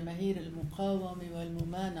يبيعوا لجماهير المقاومة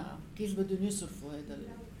والممانعة؟ كيف بدهم يصرفوا هذا؟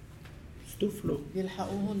 استفلوا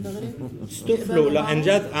يلحقوهم دغري؟ استفلوا. لا إن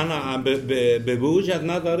جد أنا بوجهة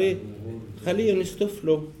نظري خليهم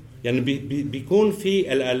يستفلوا. يعني بيكون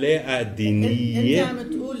في العلاقة الدينية. أنت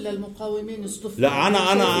عم تقول للمقاومين استفلوا. لا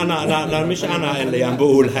أنا لا مش أنا اللي عم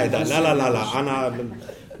بقول هيدا. لا أنا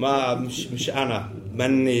ما مش أنا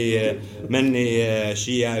مني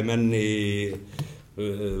شيعي، مني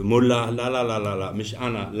ملا. لا مش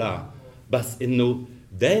أنا. لا بس إنه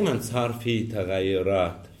دايما صار في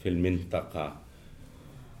تغيرات في المنطقة،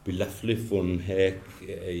 بلفلفون هيك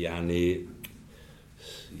يعني،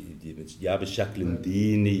 يا بشكل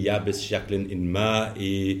ديني يا بشكل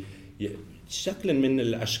إنمائي، شكل من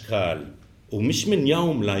الأشكال، ومش من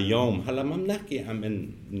يوم ليوم. هلا ما بنحكي عن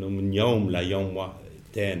إنه من يوم ليوم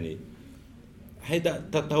تاني، هيدا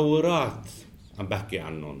تطورات عم بحكي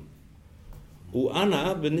عنهم.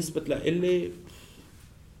 وأنا بالنسبة لإلي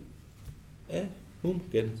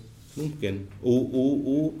ممكن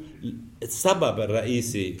والسبب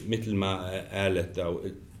الرئيسي مثل ما قالت أو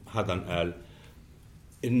حدا قال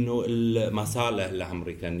إنه المصالح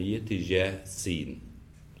الأمريكانية تجاه الصين،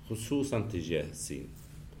 خصوصا تجاه الصين.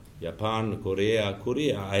 يابان،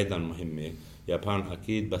 كوريا أيضا مهمة، يابان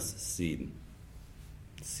أكيد، بس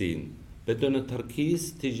الصين بدون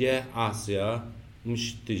التركيز تجاه آسيا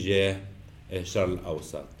مش تجاه الشرق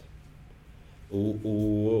الأوسط.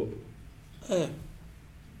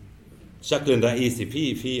 بشكل رئيسي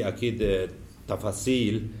في أكيد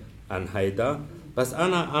تفاصيل عن هيدا، بس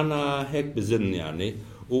أنا هيك بظن يعني،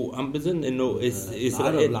 وعم بظن إنه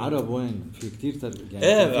إسرائيل العرب وين في كتير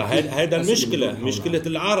يعني هيدا المشكلة، مشكلة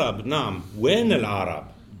العرب. نعم، وين العرب؟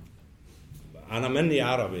 أنا مني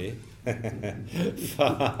عربي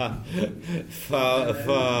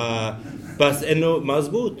بس إنه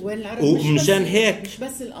مزبوط، ومشان هيك مش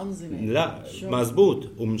بس الأنظمة، لا مزبوط،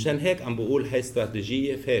 ومشان هيك عم بقول هاي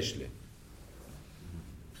استراتيجية فاشلة.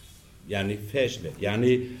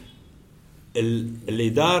 يعني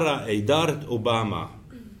إدارة أوباما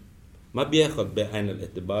ما بياخد بعين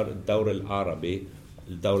الاعتبار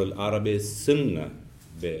الدور العربي سنة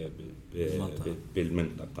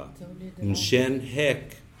بالمنطقة. مشان هيك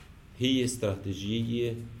هي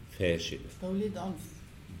استراتيجية فاشلة، توليد عنف.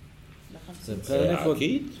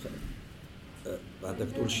 أكيد. بدك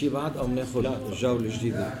تقول شيء بعد أو ناخد جولة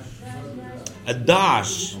جديدة؟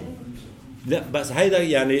 الداعش لا بس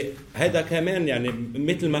هيدا كمان يعني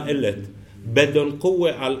مثل ما قلت بدهم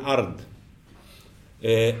قوة على الأرض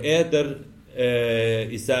قادر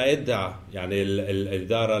يساعدها يعني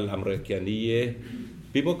الإدارة الأمريكانية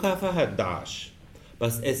بمكافحة داعش.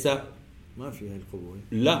 بس إذا ما في هاي القوة،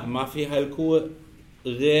 لا ما في هاي القوة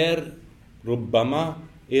غير ربما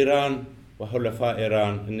إيران وحلفاء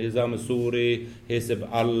إيران، النظام السوري حزب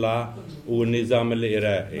الله والنظام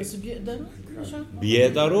العراقي. بس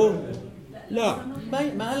بيقدروا؟ لا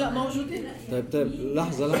ما هلا موجودين. طيب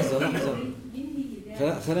لحظة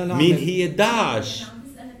خلينا نعمل. مين هي داعش؟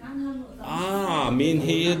 مين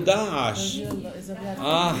هي داعش؟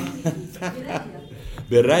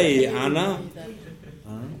 برأيي أنا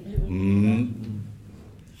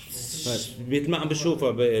مثل ما عم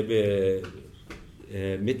بشوفها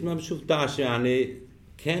مثل ما بشوف داعش يعني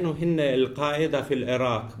كانوا هن القاعدة في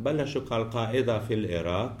العراق، بلشوا كالقاعدة في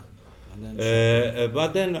العراق،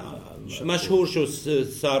 بعدين مشهور شو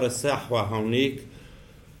صار الصحوة هونيك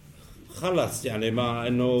خلص يعني، مع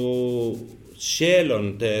انه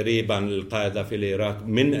شالون تقريبا القاعدة في العراق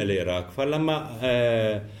من العراق. فلما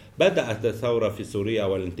بدأت الثورة في سوريا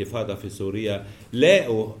والانتفاضة في سوريا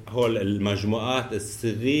لقوا هول المجموعات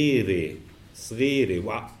الصغيرة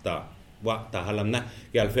وقتها هلا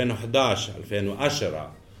بنحكي 2011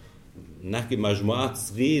 2010 نحكي مجموعات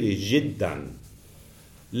صغيرة جدا،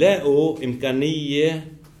 لقوا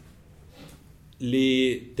إمكانية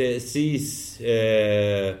لتأسيس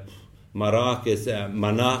مراكز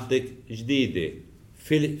مناطق جديدة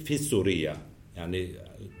في سوريا. يعني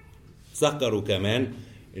ذكروا كمان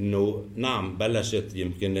إنه نعم بلشت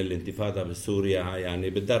يمكن الانتفاضة بسوريا يعني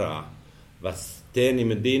بالدرعا، بس تاني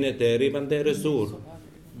مدينة تقريبا دير الزور،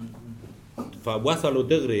 فوصلوا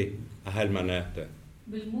دغري هالمناطق.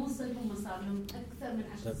 بالموصل هم صار لهم أكثر من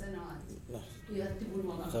 10 سنوات يرتبوا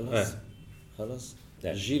الموضوع. خلاص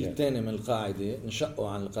الجيل الثاني من القاعدة انشقوا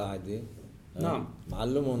عن القاعدة. نعم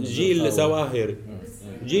معلمهم جيل زواهري.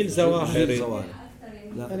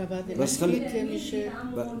 لا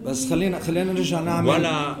بس خلينا نرجع نعمل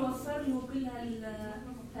ولا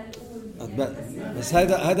بس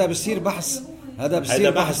هذا بصير بحث، هذا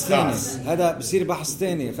بصير بحث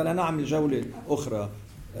ثاني. خلينا نعمل جولة أخرى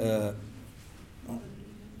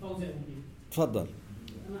تفضل.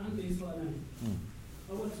 أنا عندي سؤالين.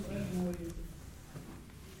 أول سؤال هو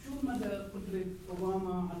شو مدى قدرة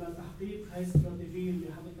أوباما على تحقيق هاي الاستراتيجية اللي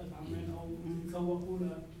حضرتك عمال أو يسوقوا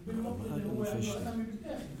لها بالوقت اللي هو عنده أزمة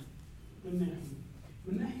بالداخل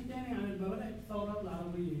من ناحية ثانية عن البوادئ الثورات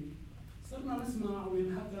العربية صرنا نسمع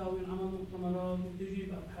وينحكى وينعمل مؤتمرات وتجي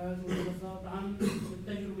بأبحاث ودراسات عن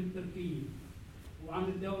التجربة التركية وعن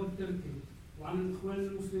الدور التركي وعن الإخوان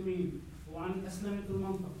المسلمين وعن أسلمة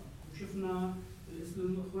المنطقة، وشفنا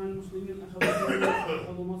الإخوان المسلمين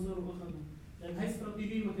أخذوا مصر وأخذوا. طيب هاي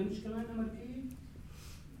استراتيجية ما كانتش كمان أمريكية؟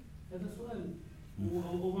 هذا سؤال.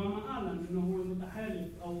 وأوباما أعلن إنه هو متحالف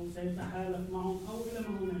أو سيتحالف معهم أو إلى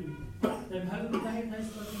ما هنالك. طيب هل انتهت هاي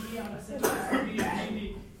الاستراتيجية على أساس الاستراتيجية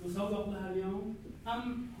اللي يسوق لها اليوم؟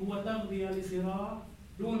 أم هو تغذية لصراع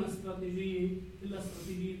دون استراتيجية إلا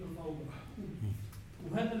استراتيجية الفوضى؟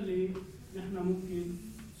 وهذا اللي نحن ممكن.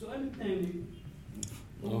 السؤال الثاني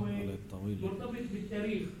هو مرتبط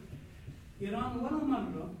بالتاريخ. إيران ولا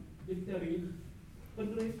مرة بالتاريخ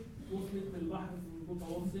قدرت وصلت بالبحر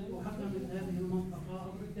المتوسط وحتى من هذه المنطقة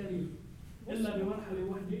أو بالتاريخ إلا بمرحلة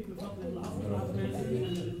واحدة بفترة العصر العباسي من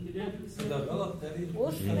الامتداد الإسلامي. هذا غلط تاريخ.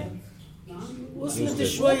 وصلت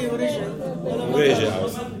شوي ورجعت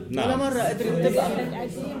ولا مرة قدرت تبقى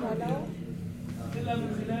إلا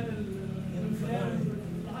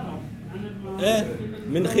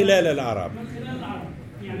من خلال العرب. من خلال العرب.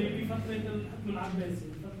 يعني بفترة الحكم العباسي،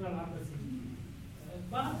 الفترة العباسية.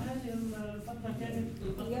 بعد هذه الفترة كانت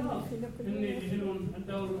الأطراف اللي لهم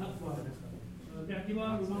الدور الأكبر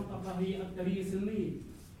باعتبار المنطقة هي أكثرية سنية.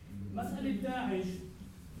 مسألة داعش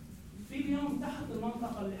في اليوم تحت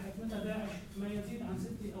المنطقة اللي حكمتها داعش ما يزيد عن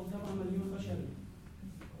 6 أو 7 مليون بشري.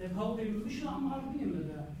 طيب هؤلاء مش معارضين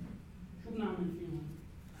لداعش، شو بنعمل فيهم؟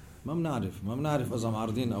 ما بنعرف إذا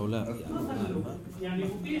معارضين أو لا. يعني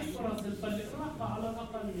أتيح فرص الرقة على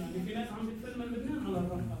الأقل، يعني في ناس عم بتفل من لبنان على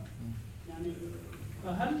الرقة. يعني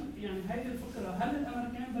فهل يعني هذه الفكرة هل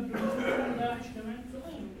الأمريكان بدهم يخلصوا من داعش كمان؟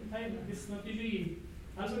 سؤال هاي الاستراتيجية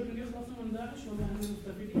هل بدهم يخلصوا من داعش ولا هم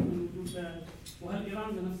مستفيدين من وجود داعش؟ وهل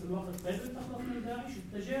إيران بنفس الوقت قادرة تخلص من داعش؟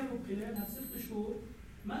 التجارب خلال هال6 شهور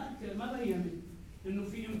ما بينت إنه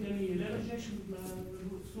في إمكانية لا للجيش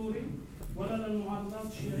السوري ولا للمعارضات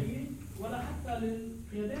الشيعية ولا حتى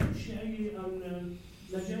للقيادات الشيعية أو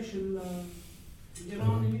للجيش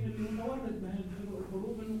الإيراني المتورط بهذه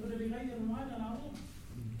الحروب إنه قدر يغير المعادلة العربية.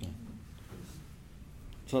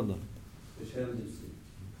 تفضل. هشام دبسي.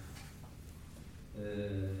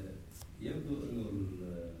 يبدو إنه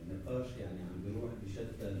النقاش يعني عم بيروح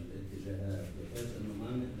بشتى الاتجاهات بحيث إنه ما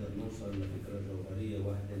نقدر نوصل لفكرة جوهرية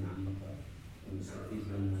واحدة عميقة ونستفيد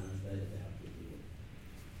منها فائدة حقيقية.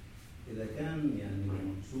 إذا كان يعني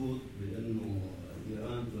المقصود بأنه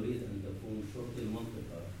إيران تريد أن تكون شرطة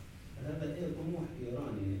المنطقة، هذا طموح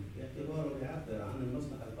إيراني باعتباره يعبر عن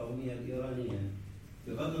المصلحة القومية الإيرانية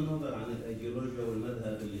بغض النظر عن الأيديولوجيا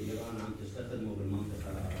والمذهب اللي إيران عم تستخدمه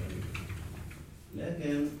بالمنطقة العربية.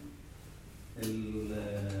 لكن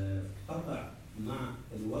القطع مع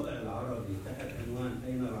الوضع العربي تحت عنوان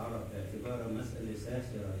أين العرب باعتباره مسألة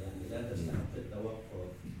ساخرة يعني لا تستحق التوقف،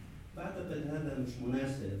 بعتقد هذا مش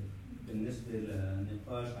مناسب بالنسبة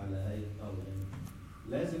للنقاش على هذه الطاولة.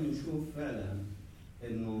 لازم نشوف فعلا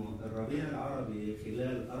إنه الربيع العربي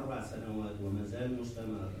خلال 4 سنوات وما زال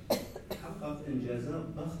مستمر حقق إنجازات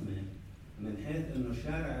ضخمة من حيث إنه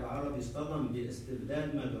الشارع العربي اصطدم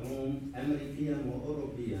باستبداد مدعوم أمريكيا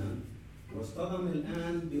وأوروبيا، واصطدم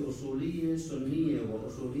الآن بأصولية سنية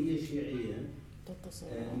وأصولية شيعية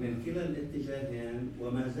من كلا الاتجاهين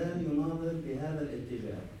وما زال يناظر بهذا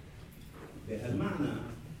الاتجاه. بهالمعنى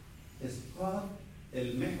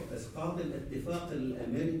إسقاط الاتفاق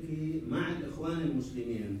الأمريكي مع الإخوان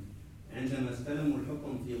المسلمين عندما استلموا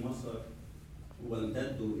الحكم في مصر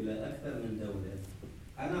وامتدوا إلى أكثر من دولة.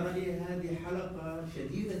 أنا رأيي هذه حلقة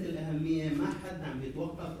شديدة الأهمية ما حد عم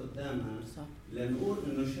بيتوقف قدامها لنقول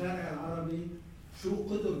إنه الشارع العربي شو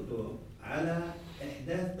قدرته على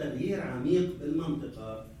إحداث تغيير عميق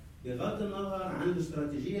بالمنطقة بغض النظر عن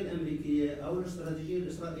الاستراتيجية الأمريكية أو الاستراتيجية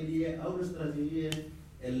الإسرائيلية أو الاستراتيجية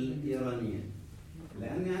الإيرانية.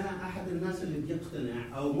 لأني أنا أحد الناس اللي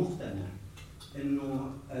بيقتنع أو مقتنع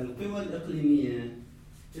إنه القوى الإقليمية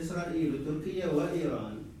إسرائيل وتركيا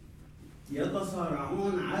وإيران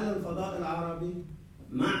يتصارعون على الفضاء العربي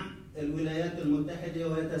مع الولايات المتحدة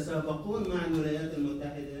ويتسابقون مع الولايات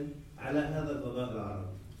المتحدة على هذا الفضاء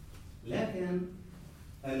العربي. لكن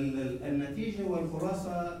النتيجة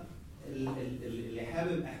والخلاصة اللي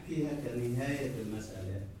حابب أحكيها كنهاية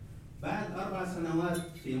المسألة، بعد 4 سنوات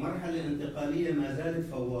في مرحلة انتقالية ما زالت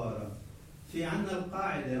فوارة، في عنا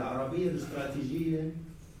القاعدة العربية الاستراتيجية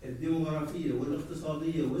الديموغرافية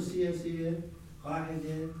والاقتصادية والسياسية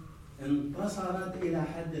قاعدة انتصرت إلى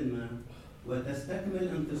حد ما وتستكمل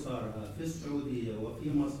انتصارها في السعودية وفي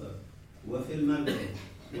مصر وفي المغرب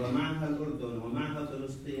ومعها الأردن ومعها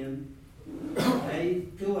فلسطين. أي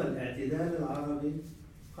قوى الاعتدال العربي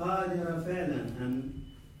قادرة فعلا أن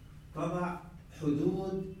تضع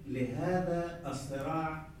حدود لهذا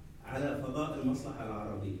الصراع على فضاء المصلحة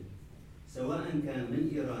العربية، سواء كان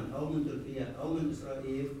من إيران أو من تركيا أو من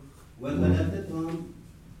إسرائيل، وثلاثتهم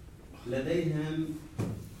لديهم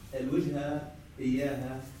الوجهة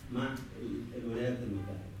إياها مع الولايات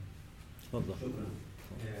المتحدة. تفضل. شكرا.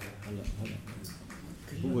 هلا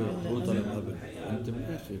هو طلب قبل انت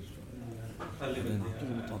بالاخر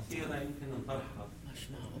كثيرا يمكن نطرحها.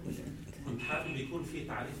 كنت حابب يكون في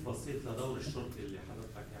تعريف بسيط لدور الشرطي اللي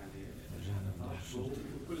حضرتك يعني طرحته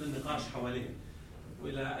وكل النقاش حواليه،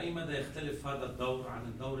 والى اي مدى يختلف هذا الدور عن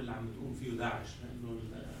الدور اللي عم تقوم فيه داعش، لانه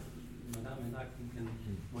المدام هناك يمكن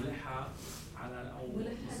ملحه على او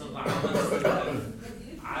مصره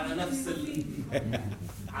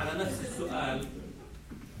على نفس السؤال،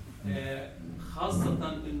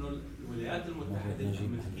 خاصة انه الولايات المتحدة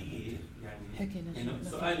الامريكية يعني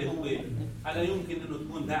سؤالي هو ألا يمكن انه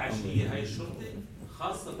تكون داعش هي هاي الشرطة؟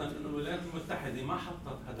 خاصة انه الولايات المتحدة ما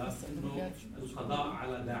حطت هدف انه القضاء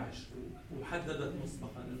على داعش، وحددت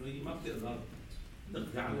مسبقا انه هي ما بتقدر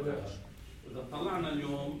تقضي على داعش. واذا طلعنا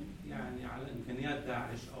اليوم يعني على امكانيات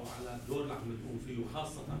داعش او على الدور اللي عم تقوم فيه،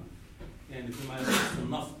 وخاصة يعني فيما يخص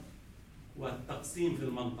النفط والتقسيم في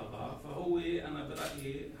المنطقة، فهو أنا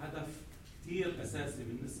برأيي هدف كثير أساسي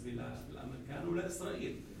بالنسبة للأمريكان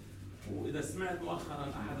ولإسرائيل. وإذا سمعت مؤخرا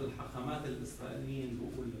أحد الحاخامات الإسرائيليين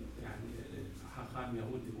بيقول يعني حاخام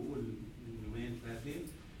يهودي بيقول من يومين ثلاثة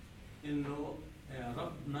إنه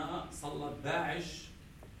ربنا سلط داعش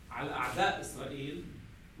على أعداء إسرائيل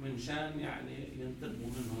من شان يعني ينتقموا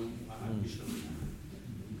منهم ويشربوا.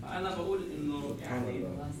 فأنا بقول إنه يعني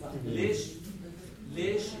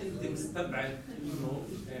ليش أنت مستبعد إنه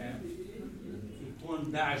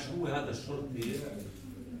يكون داعش هو هذا الشرطي،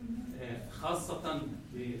 خاصة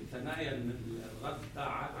بثنايا من الرد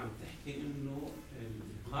تاعك عم تحكي إنه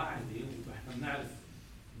القاعدة، ونحن بنعرف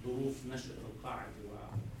ظروف نشأة القاعدة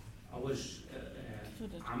وأوج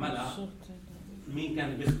عملها، مين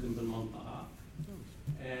كان بيخدم بالمنطقة،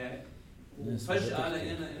 وفجأة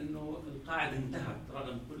لقينا إنه القاعدة انتهت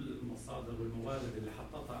رغم كل المصادر والموارد اللي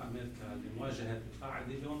حطتها أمريكا لمواجهة القاعدة.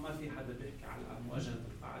 اليوم ما في حدا بيحكي على مواجهة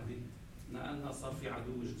القاعدة لأنه صار في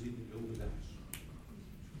عدو جديد اللي هو داعش.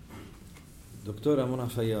 دكتورة منى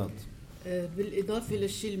فياض، بالإضافة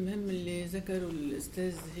للشيء المهم اللي ذكره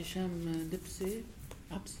الأستاذ هشام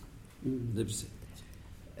دبسي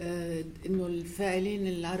إنه الفاعلين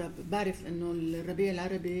العرب، بعرف إنه الربيع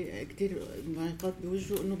العربي كتير معيقات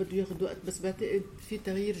بوجهه إنه بده ياخد وقت، بس بعتقد في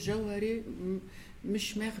تغيير جوهري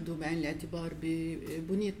مش ماخده بعين الاعتبار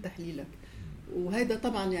ببنية تحليلك. وهذا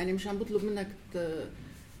طبعا يعني مش عم بطلب منك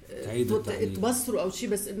تبصروا أو شيء،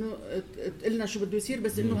 بس إنه تقلنا شو بده يصير،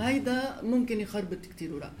 بس إنه هيدا ممكن يخربط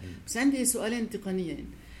كتير وراء. بس عندي سؤالين تقنيين.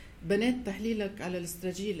 بنيت تحليلك على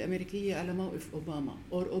الاستراتيجية الأمريكية على موقف أوباما.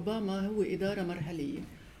 أوباما هو إدارة مرحلية،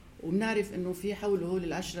 وبنعرف إنه في حوله هول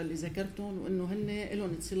العشرة اللي ذكرتهم، وإنه هن لهم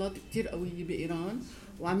اتصالات كتير قوية بإيران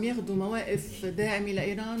وعم ياخدوا مواقف داعمة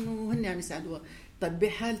لإيران وهن عم يساعدوها. طيب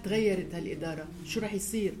بحال تغيرت هالإدارة شو رح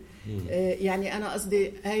يصير؟ يعني أنا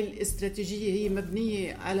قصدي هاي الاستراتيجية هي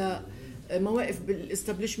مبنية على مواقف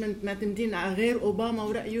بالاستابليشمنت معتمدين على غير أوباما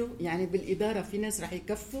ورأيه، يعني بالإدارة في ناس رح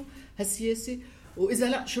يكفوا هالسياسة، وإذا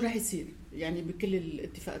لا شو رح يصير يعني بكل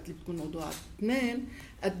الاتفاقات اللي بتكون موضوعات. اثنين،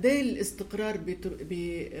 قديه الاستقرار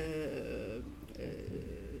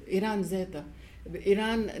بإيران ذاتها.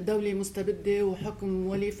 إيران دولة مستبدة وحكم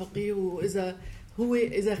ولي فقيه، وإذا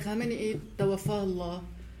إذا خامنئي توفاه الله،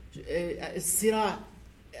 الصراع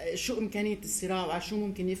شو إمكانية الصراع وعلى شو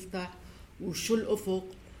ممكن يفتح وشو الأفق،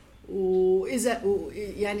 وإذا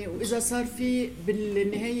صار في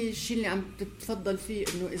بالنهاية الشيء اللي عم تتفضل فيه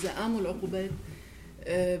إنه إذا قاموا العقوبات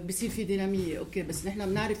بصير في دينامية. أوكي، بس نحن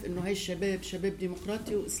بنعرف إنه هاي الشباب شباب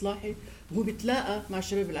ديمقراطي وإصلاحي، وهو بتلاقى مع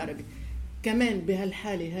الشباب العربي كمان.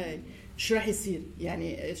 بهالحالة هاي شو رح يصير؟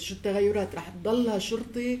 يعني شو التغيرات؟ رح تضلها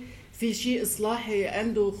شرطي في شيء إصلاحي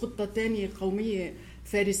عنده خطة تانية قومية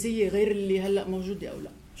فارسية غير اللي هلأ موجودة أو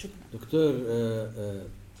لا؟ شكرا. دكتور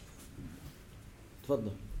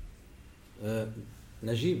تفضل.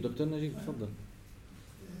 نجيب، دكتور نجيب تفضل.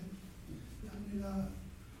 يعني لا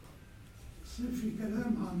يصير في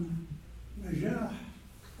كلام عن نجاح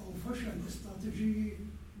أو فشل استراتيجي،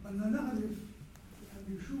 بدنا نعرف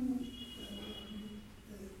يعني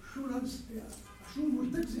شو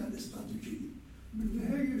مرتكزة الاستراتيجية.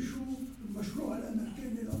 بالنهاية شو المشروع الأمريكي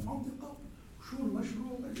للمنطقة وشو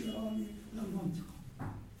المشروع الإيراني للمنطقة.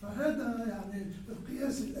 فهذا يعني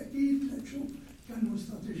القياس الأكيد لنشوف كان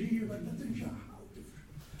استراتيجية بدها تنجح أو تفشل.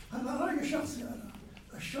 هلا رأيي شخصي أنا،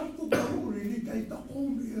 الشرط الضروري لكي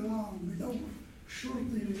تقوم إيران بدور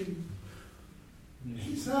الشرطي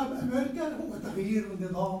لحساب أمريكا هو تغيير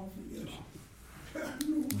النظام في إيران.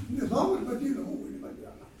 لأنه النظام البديل هو اللي بده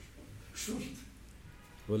يعمل الشرطي.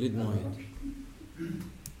 وليد معيط.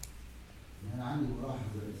 أنا عندي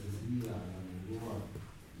ملاحظة أساسية على موضوع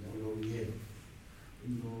الأولويات،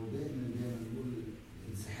 إنه دائما نقول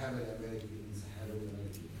الانسحاب الأمريكي، الانسحاب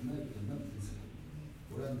الأمريكي، أمريكا ما بتنسحب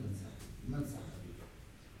ولن تنسحب، ما انسحبت.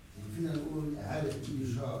 يعني فينا نقول إعادة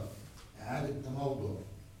انتشار، إعادة تموضع،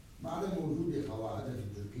 مع عدم وجود قواعدها في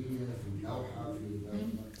تركيا، في الأوحة، في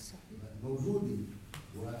موجودة،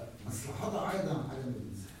 ومصلحتها أيضا عدم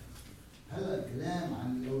الانسحاب. هلا الكلام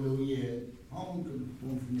عن الأولويات ما ممكن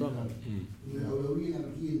تكون في طبعا إن الأولوية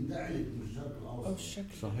الأمريكية انتقلت من الشرق الأوسط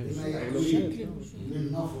بما يحويه من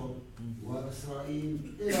نفط وإسرائيل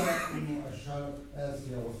إلى إنه الشرق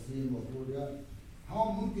آسيا والصين وكوريا.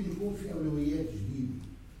 هون ممكن يكون في أولويات جديدة،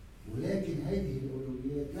 ولكن هذه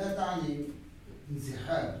الأولويات لا تعني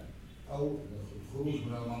انسحاب أو الخروج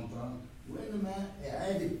من المنطقة، وإنما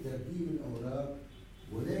إعادة ترتيب الأوراق.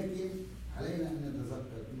 ولكن علينا أن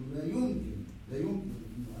نتذكر أنه لا يمكن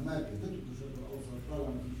أن أمريكا تترك الشرق الأوسط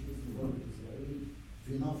طالما في شيء في غرب إسرائيل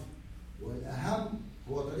في نفط. والأهم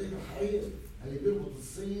هو طريق الحرير اللي بيربط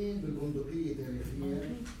الصين بالبندقية تاريخيا،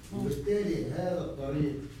 وبالتالي هذا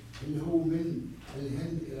الطريق اللي هو من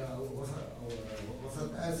الهند إلى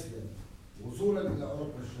وسط آسيا وصولا إلى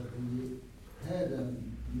أوروبا الشرقية، هذا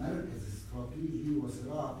مركز استراتيجي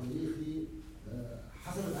وصراع تاريخي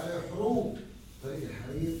حصلت عليه حروب طريق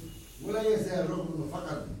الحرير، ولا يزال رغم انه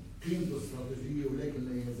فقد قيمته الاستراتيجيه، ولكن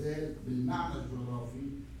لا يزال بالمعنى الجغرافي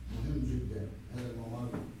مهم جدا هذا الممر.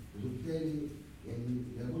 وبالتالي يعني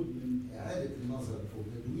لابد من اعاده النظر او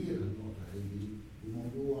تدوير النقطه هذه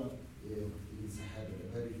بموضوع الانسحاب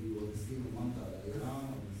الامريكي وتسليم المنطقه لايران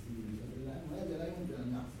او تسليم هذا لا يمكن ان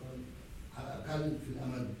يحصل على الاقل في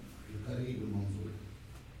الامد القريب المنظور.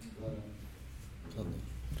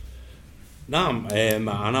 نعم،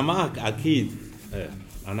 أنا معك أكيد،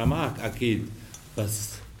 أنا معك أكيد،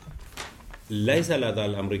 بس ليس لدى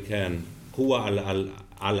الأمريكان قوة على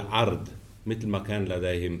العرض مثل ما كان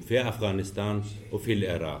لديهم في أفغانستان وفي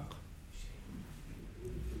العراق.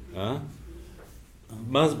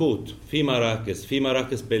 مزبوط، في مراكز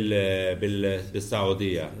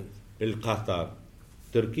بالسعودية، بالقطر،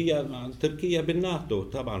 تركيا بالناتو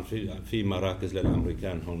طبعا في مراكز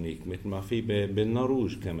للأمريكان هونيك مثل ما في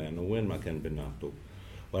بالنرويج كمان وين ما كان بالناتو،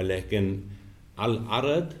 ولكن على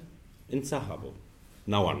العرض انسحبوا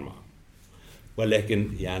نوعا ما، ولكن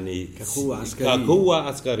يعني كقوة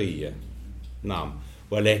عسكرية نعم،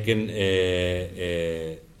 ولكن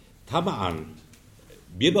طبعا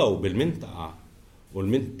بيبقوا بالمنطقة،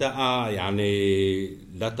 والمنطقة يعني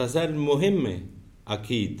لا تزال مهمة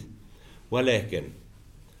أكيد. ولكن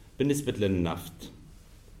بالنسبة للنفط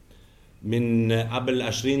من قبل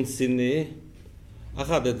 20 سنة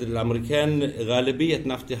أخذت الأمريكان غالبية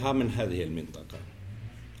نفطها من هذه المنطقة.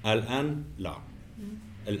 الآن لا،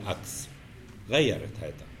 العكس،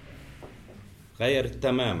 غيرت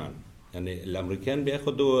تماما. يعني الأمريكان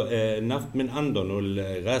بيأخذوا النفط من عندهم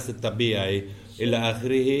والغاز الطبيعي إلى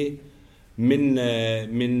آخره من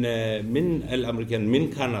الأمريكان، من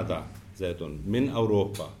كندا زيتون، من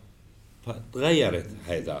أوروبا. فتغيرت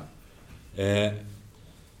هذا.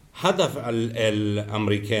 هدف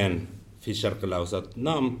الأمريكان في الشرق الأوسط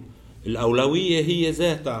نعم الأولوية هي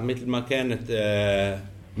ذاتها مثل ما كانت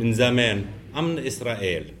من زمان أمن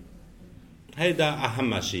إسرائيل، هذا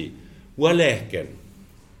أهم شيء. ولكن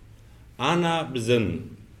أنا بظن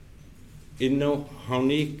إنه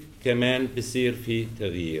هونيك كمان بصير في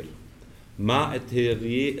تغيير مع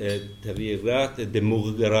التغييرات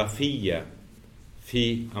الديموغرافية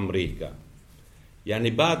في أمريكا. يعني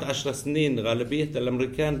بعد 10 سنين غالبية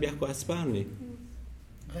الأمريكان بيحكوا أسباني،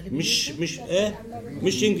 مش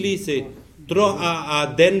إنجليزي. تروح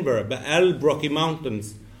على دنفر بقلب بروكي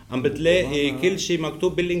ماونتنز عم بتلاقي كل شيء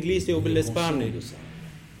مكتوب بالإنجليزي وبالإسباني.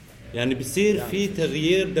 يعني بصير في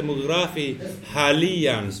تغيير ديموغرافي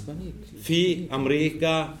حاليا في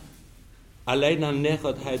أمريكا. علينا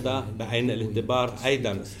ناخذ هذا بعين الاعتبار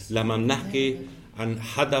أيضا لما نحكي عن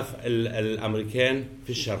هدف الأمريكان في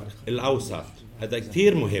الشرق الأوسط. هذا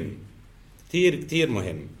كتير مهم، كتير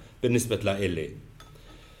مهم بالنسبة لإلي.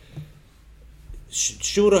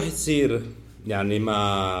 شو راح يصير يعني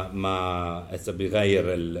ما إذا بيغير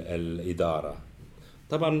الإدارة؟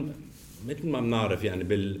 طبعا مثل ما بنعرف يعني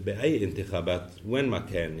بأي انتخابات وين ما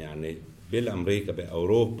كان يعني بالأمريكا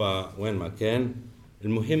بأوروبا وين ما كان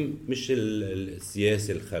المهم مش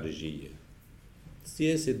السياسة الخارجية،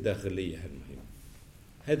 السياسة الداخلية هي المهم.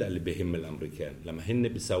 هذا اللي بيهم الأمريكان لما هن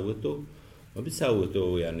بيصوتوا ما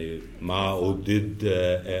بيصوتوا يعني مع أو ضد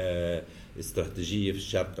استراتيجية في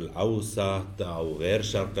الشرق الأوسط أو غير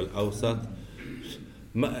الشرق الأوسط.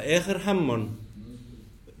 آخر همهم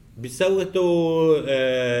بيصوتوا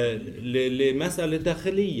لمسألة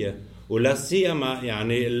داخلية، ولا سيما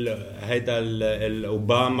يعني هيدا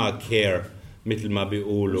الأوباما كير مثل ما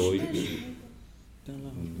بيقولوا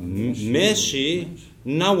ماشي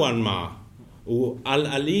نوعا ما،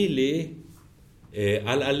 والقليلة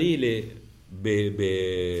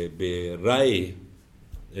برأي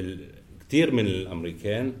كتير من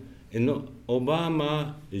الأمريكان إنه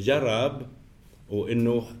أوباما جرب،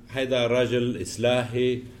 وإنه هذا رجل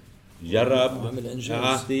إصلاحي جرب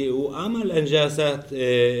شعاتي وعمل إنجازات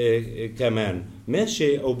كمان.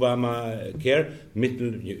 ماشي أوباما كير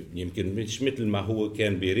مثل يمكن مش مثل ما هو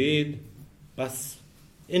كان بيريد، بس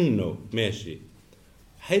إنه ماشي.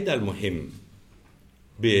 هذا المهم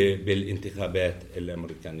بالانتخابات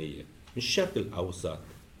الأمريكانية، مش الشرق الأوسط،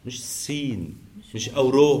 مش الصين، مش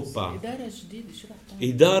أوروبا. إدارة جديدة شو رح تعمل؟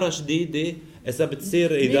 إدارة جديدة إذا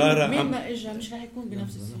بتصير إدارة مين ما إجا مش رح يكون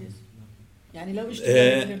بنفس السياسة. يعني لو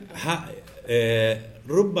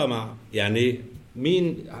ربما يعني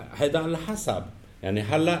مين هذا على حسب يعني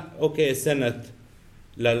هلا أوكي سنة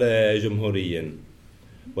للجمهوريين،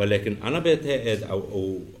 ولكن أنا بعتقد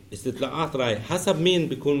أو استطلاعات رأي حسب مين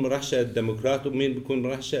بيكون مرشح الديمقراط ومين بيكون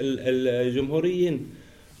مرشح الجمهوريين.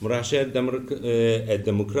 مرشح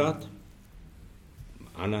الديمقراط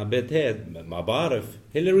أنا بعتقد ما بعرف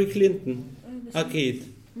هيلاري كلينتون أكيد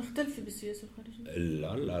مختلفة بالسياسة الخارجية.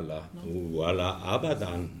 لا ولا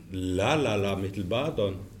أبدا لا مثل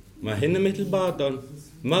بعضهم، ما هن مثل بعضهم،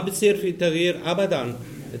 ما بتصير في تغيير أبدا،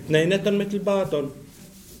 اثنيناتهم مثل بعضهم.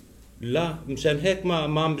 لا مشان هيك ما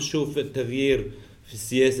عم بشوف التغيير في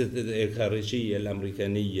السياسة الخارجية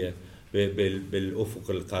الأمريكانية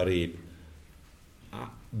بالأفق القريب.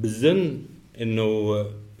 بظن إنه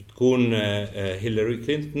تكون هيلاري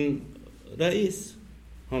كلينتون رئيس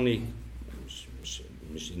هونيك.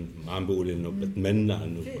 مش ما عم بقول إنه بتمنى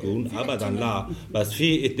إنه تكون أبدا لا، بس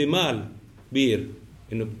في احتمال كبير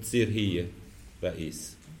إنه بتصير هي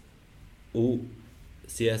رئيس.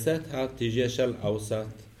 وسياساتها تجاه الشرق الأوسط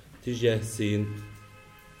تجاه الصين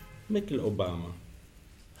مثل أوباما.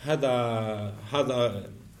 هذا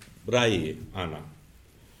رأيي أنا.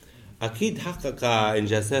 أكيد حقق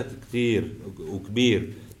إنجازات كتير وكبير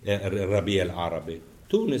الربيع العربي.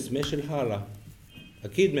 تونس ماشي الحالة،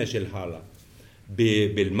 أكيد ماشي الحالة.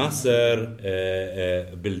 بالمصر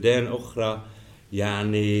بلدان أخرى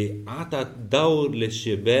يعني أعطت دور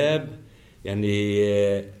للشباب،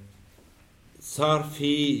 يعني صار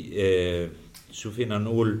في شو فينا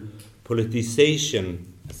نقول politicization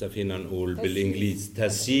فينا نقول بالإنجليز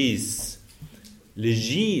تسييس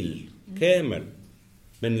لجيل كامل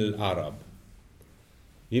من العرب.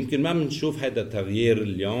 يمكن ما بنشوف هذا التغيير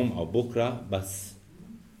اليوم أو بكرة، بس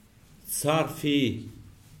صار في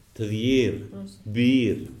تغيير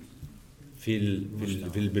كبير في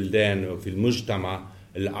البلدان وفي المجتمع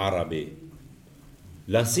العربي،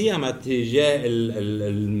 لا سيما تجاه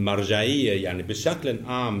المرجعية يعني بشكل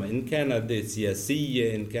عام، إن كانت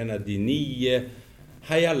سياسية إن كانت دينية.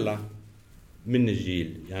 هيلا من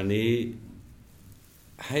الجيل يعني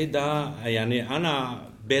هيدا يعني أنا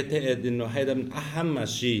بعتقد إنه هيدا من أهم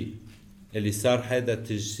شيء اللي صار، هيدا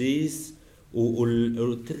التجسيس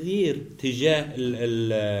والتغيير تجاه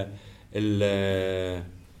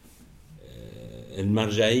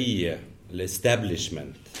المرجعية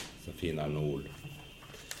الاستابليشمنت فينا نقول.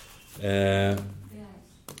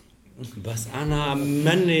 بس أنا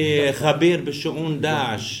ماني خبير بالشؤون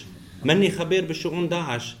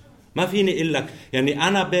داعش، ما فيني اقول لك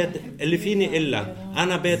يعني اللي فيني اقول لك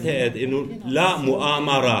انا بعتقد انه لا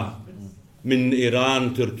مؤامره من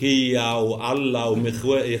ايران تركيا والله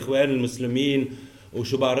واخوان المسلمين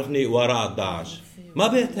وشو بعرفني وراء داعش. ما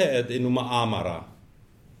بعتقد انه مؤامره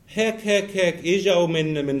هيك اجوا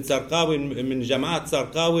من سرقاوي، من جماعه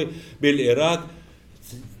سرقاوي بالعراق.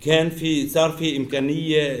 كان صار في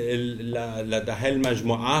إمكانية لدخل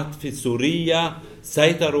مجموعات في سوريا،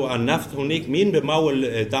 سيطروا على النفط هناك. مين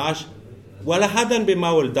بمول داعش؟ ولا حدا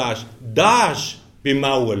بمول داعش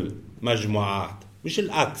بمول مجموعات، مش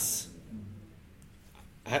العكس.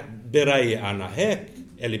 برأيي أنا هيك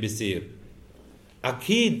اللي بيصير.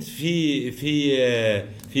 أكيد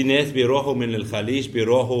في ناس بيروحوا من الخليج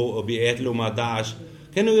بيروحوا بيقاتلوا مع داعش،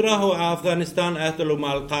 كانوا يروحوا على أفغانستان قاتلوا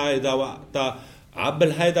مع القاعدة وقتها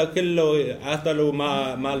عبل هيدا كله قتلوا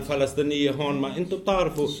مع الفلسطينية هون. ما انتم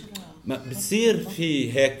بتعرفوا ما بصير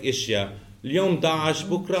في هيك اشياء. اليوم داعش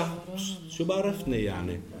بكره شو بعرفني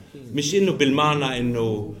يعني. مش انه بالمعنى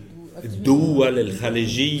انه الدول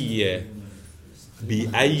الخليجية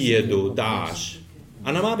بيأيدوا داعش.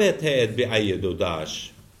 انا ما بعتقد بيأيدوا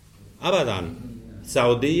داعش ابدا.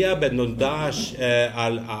 السعودية بدهم داعش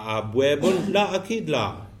على ابوابهم؟ لا اكيد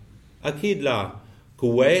لا، اكيد لا.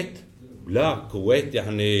 كويت؟ لا، كويت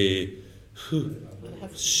يعني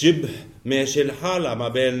شبه ماشي الحال ما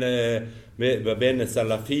بين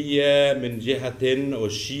السلفية من جهة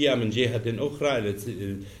والشيعة من جهة أخرى.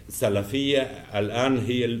 السلفية الآن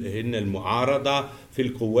هن المعارضة في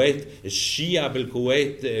الكويت. الشيعة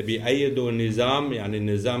بالكويت بيأيدوا النظام، يعني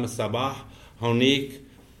النظام الصباح. هونيك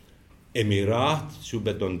إمارات شو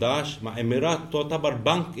بدهم داعش؟ مع إمارات تعتبر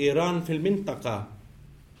بنك إيران في المنطقة.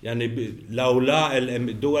 يعني لولا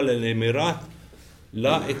دول الإمارات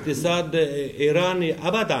لا اقتصاد إيراني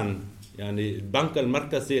أبدا. يعني البنك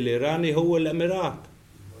المركزي الإيراني هو الإمارات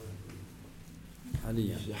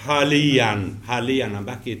حاليا أنا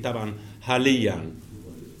بحكي طبعا حاليا.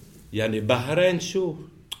 يعني بحرين شو؟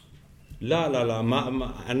 لا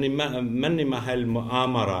ماني مع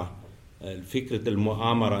هالمؤامرة. فكرة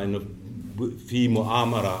المؤامرة إنه في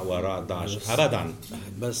مؤامرة وراء داعش أبدا.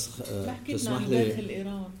 بس تسمح لي داخل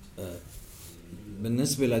إيران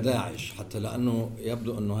بالنسبة لداعش، حتى لأنه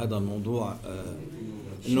يبدو أنه هذا الموضوع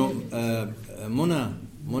أنه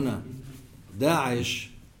منى داعش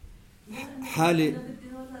حالي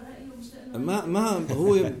ما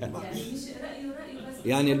هو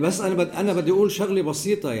يعني. بس أنا بدي أقول شغلة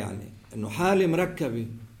بسيطة، يعني أنه حالة مركبة.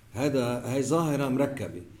 هاي ظاهرة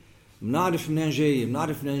مركبة. بنعرف منين جاي،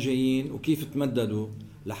 بنعرف منين جايين وكيف تمددوا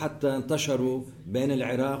لحتى انتشروا بين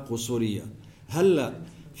العراق وسوريا. هلأ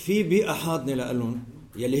في بيئة حاضنة لهم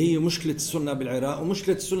يلي هي مشكلة السنة بالعراق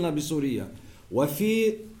ومشكلة السنة بسوريا،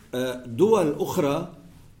 وفي دول أخرى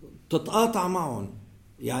تتقاطع معهم.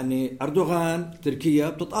 يعني أردوغان تركيا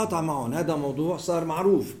بتتقاطع معهم. هذا موضوع صار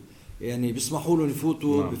معروف. يعني بيسمحوا لهم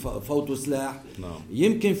يفوتوا بفوتوا سلاح.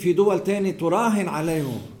 يمكن في دول تانية تراهن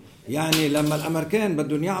عليهم. يعني لما الأمريكان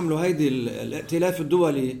بدهم يعملوا هيدي الائتلاف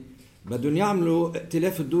الدولي، بدهم يعملوا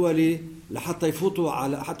ائتلاف الدولي لحتى يفوتوا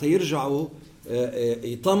على حتى يرجعوا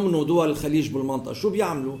يطمنوا دول الخليج بالمنطقة. شو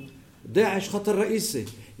بيعملوا؟ داعش خطر رئيسي.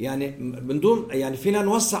 يعني من دون يعني فينا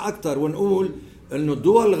نوسع أكتر ونقول إنه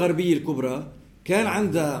الدول الغربية الكبرى كان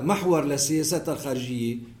عندها محور لسياستها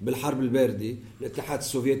الخارجية بالحرب الباردة، الاتحاد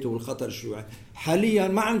السوفيتي والخطر الشيوعي. حاليا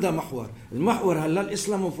ما عندها محور. المحور هلا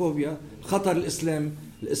الإسلاموفوبيا، الخطر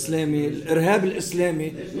الإسلامي، الإرهاب الإسلامي،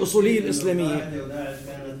 الأصولية الإسلامية.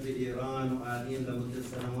 كانت بإيران وقاعدين لمدة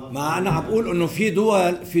سنوات. ما أنا عم بقول إنه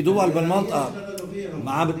في دول بالمنطقة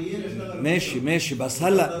ماشي بس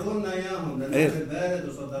هلا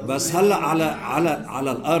بس هلا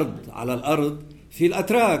على الأرض في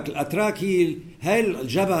الأتراك هي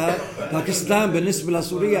الجبهة. باكستان بالنسبة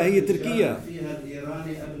لسوريا هي تركيا. فيها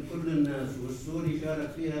الإيراني قبل كل الناس والسوري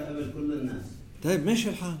شارك فيها قبل كل الناس. طيب ماشي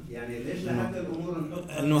الحال. يعني ليش لحتى الأمور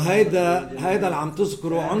نحطها إنه هيدا اللي عم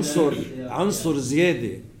تذكره عنصر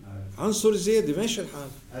زيادة. ماشي الحال.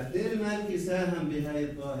 قد ايه المالكي ساهم بهاي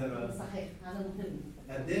الظاهرة؟ صحيح، هذا مهم.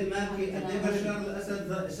 قد ايه المالكي، قد ايه بشار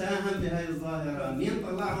الأسد ساهم بهاي الظاهرة؟ مين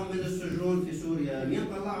طلعهم من السجون في سوريا؟ مين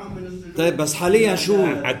طلعهم من السجون؟ طيب بس حاليا شو؟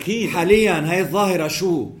 أكيد حاليا هاي الظاهرة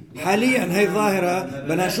شو؟ حاليا هاي الظاهرة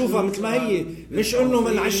بدنا نشوفها مثل ما هي، مش إنه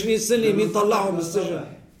من 20 سنة مين طلعهم من السجن.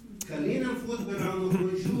 خلينا نفوت بالعمق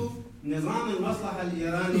ونشوف نظام المصلحة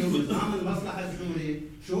الإيراني ونظام المصلحة السوري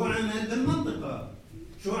شو عمل بالمنطقة،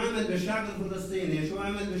 شو عمل بالشعب الفلسطيني، شو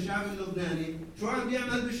عمل بالشعب اللبناني، شو عم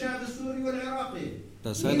بيعمل بالشعب السوري والعراقي.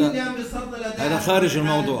 بس هذا خارج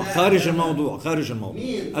الموضوع.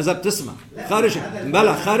 مين؟ إذا بتسمع خارج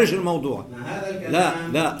الموضوع.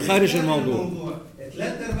 لا خارج الموضوع.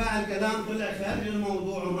 3/4 الكلام طلع خارج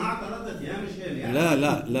الموضوع وما اعترضت يا مشيل. يعني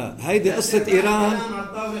لا هيدي قصة إيران.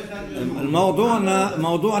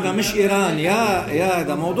 موضوعنا مش إيران يا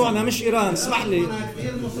ده موضوعنا مش إيران. اسمح لي. أنا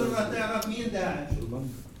كثير مصرة تعرف مين داعش.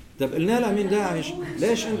 طب قلنا لها مين داعش؟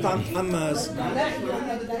 ليش أنت عم تتحمس؟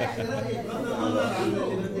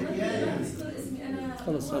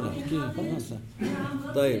 خلص هلا احكيها خلص.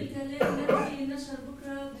 طيب نشر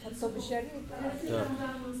بكره حتصب الشريط.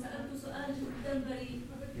 سألته سؤال جدا بريء.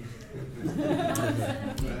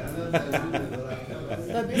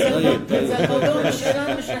 طيب إذا الموضوع مش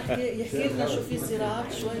إيران مش رح يحكي لنا شو في صراعات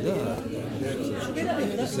شوي. شو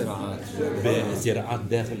برأيك؟ صراعات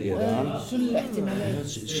داخل إيران. شو الاحتمالات؟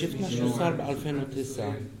 شفنا شو صار ب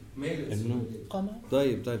 2009 إنه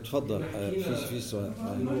طيب تفضل. في سؤال.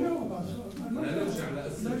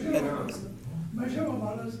 ما جاوب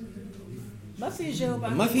على أسئلة ما في جاوب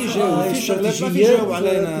ما في جاوب، في شغلات ما في جاوب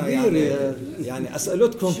علينا يعني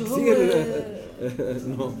اسئلتكم كثير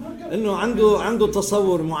انه عنده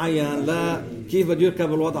تصور معين لا كيف بده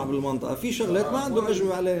يركب الوضع بالمنطقه، في شغلات ما عنده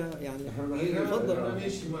اجوبه عليها يعني. تفضل. انا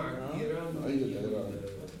ماشي معك.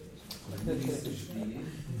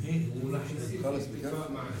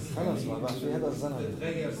 خلص ما بعرف هذا الزلمه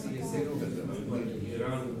تتغير سياساته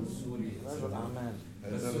ايران وسوريا رجل اعمال.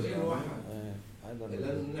 بس سؤال واحد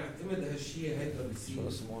لأن نعتمد هالشيء هيدا بيصير،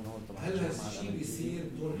 هل هالشيء بيصير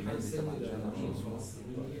بدون حل سلمي للقضية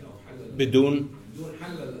الفلسطينية أو حل بدون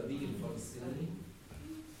حل للقضية الفلسطينية؟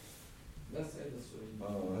 بس هذا السؤال.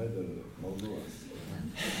 هذا الموضوع.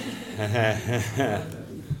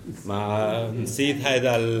 مع نسيت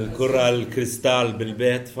هذا الكرة الكريستال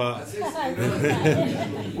بالبيت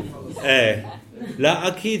ايه لا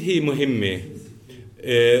اكيد هي مهمة.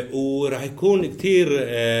 ورح يكون كتير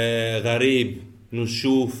غريب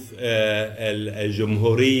نشوف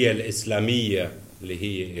الجمهورية الإسلامية اللي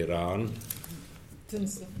هي إيران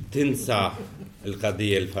تنسى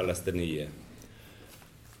القضية الفلسطينية،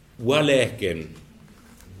 ولكن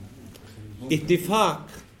اتفاق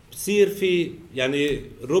بصير في يعني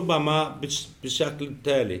ربما بالشكل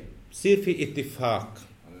التالي بصير في اتفاق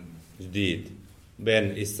جديد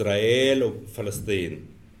بين إسرائيل وفلسطين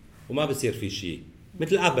وما بصير في شيء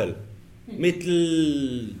مثل قبل،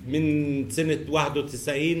 مثل من سنة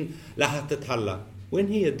 91 لحد تتحلى. وين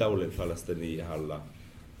هي الدولة الفلسطينية هلا؟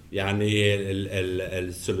 يعني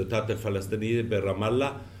السلطات الفلسطينية برام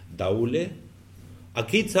الله دولة؟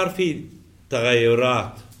 أكيد صار في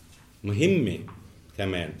تغيرات مهمة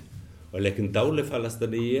كمان، ولكن دولة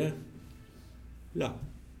فلسطينية لا.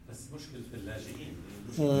 بس مشكلة في اللاجئين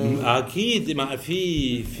اكيد ما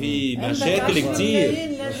في مشاكل كتير.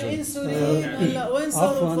 لاجئين سوريين هلا وين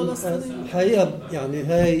صاروا فلسطينيين؟ الحقيقه يعني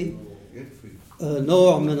هاي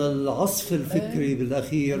نوع من العصف الفكري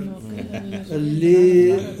بالاخير اللي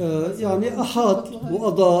يعني احاط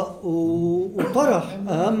واضاء وطرح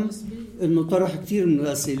اهم انه طرح كثير من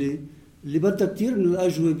الاسئله اللي بدها كثير من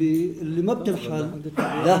الاجوبه اللي ما بتنحل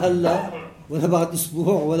لا هلا ولا بعد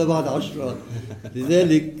اسبوع ولا بعد 10.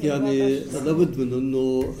 لذلك يعني لابد من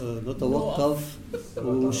انه نتوقف.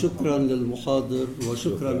 وشكرا للمحاضر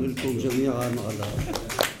وشكرا لكم جميعا على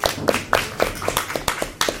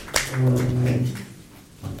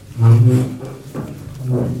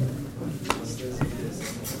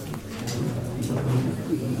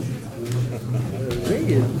جيد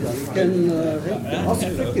يعني كان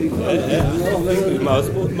عصف فكري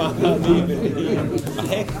مظبوط مع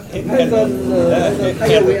هيك هذا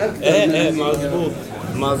الحيوي اكثر.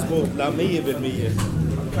 مظبوط لا 100%.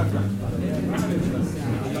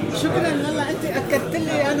 شكرا. هلا انت اكدت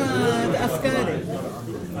لي انا بافكاري.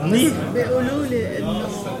 بيقولوا لي انه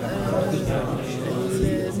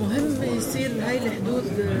المهم يصير هاي الحدود.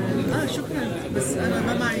 شكرا بس انا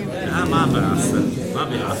ما معي. ما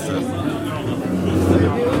بيعصر.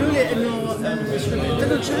 بيقولوا لي انه قلت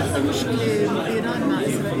لهم شو هذا مشكله ايران مع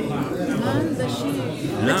اسرائيل؟ ما عندها شيء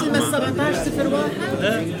مثل ما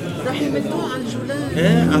 1701 رح يمدوه على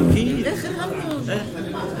الجولان. اكيد اخر همهم.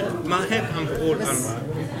 ما هيك عم بقول انا.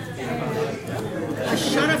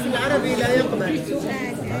 الشرف العربي لا يقبل.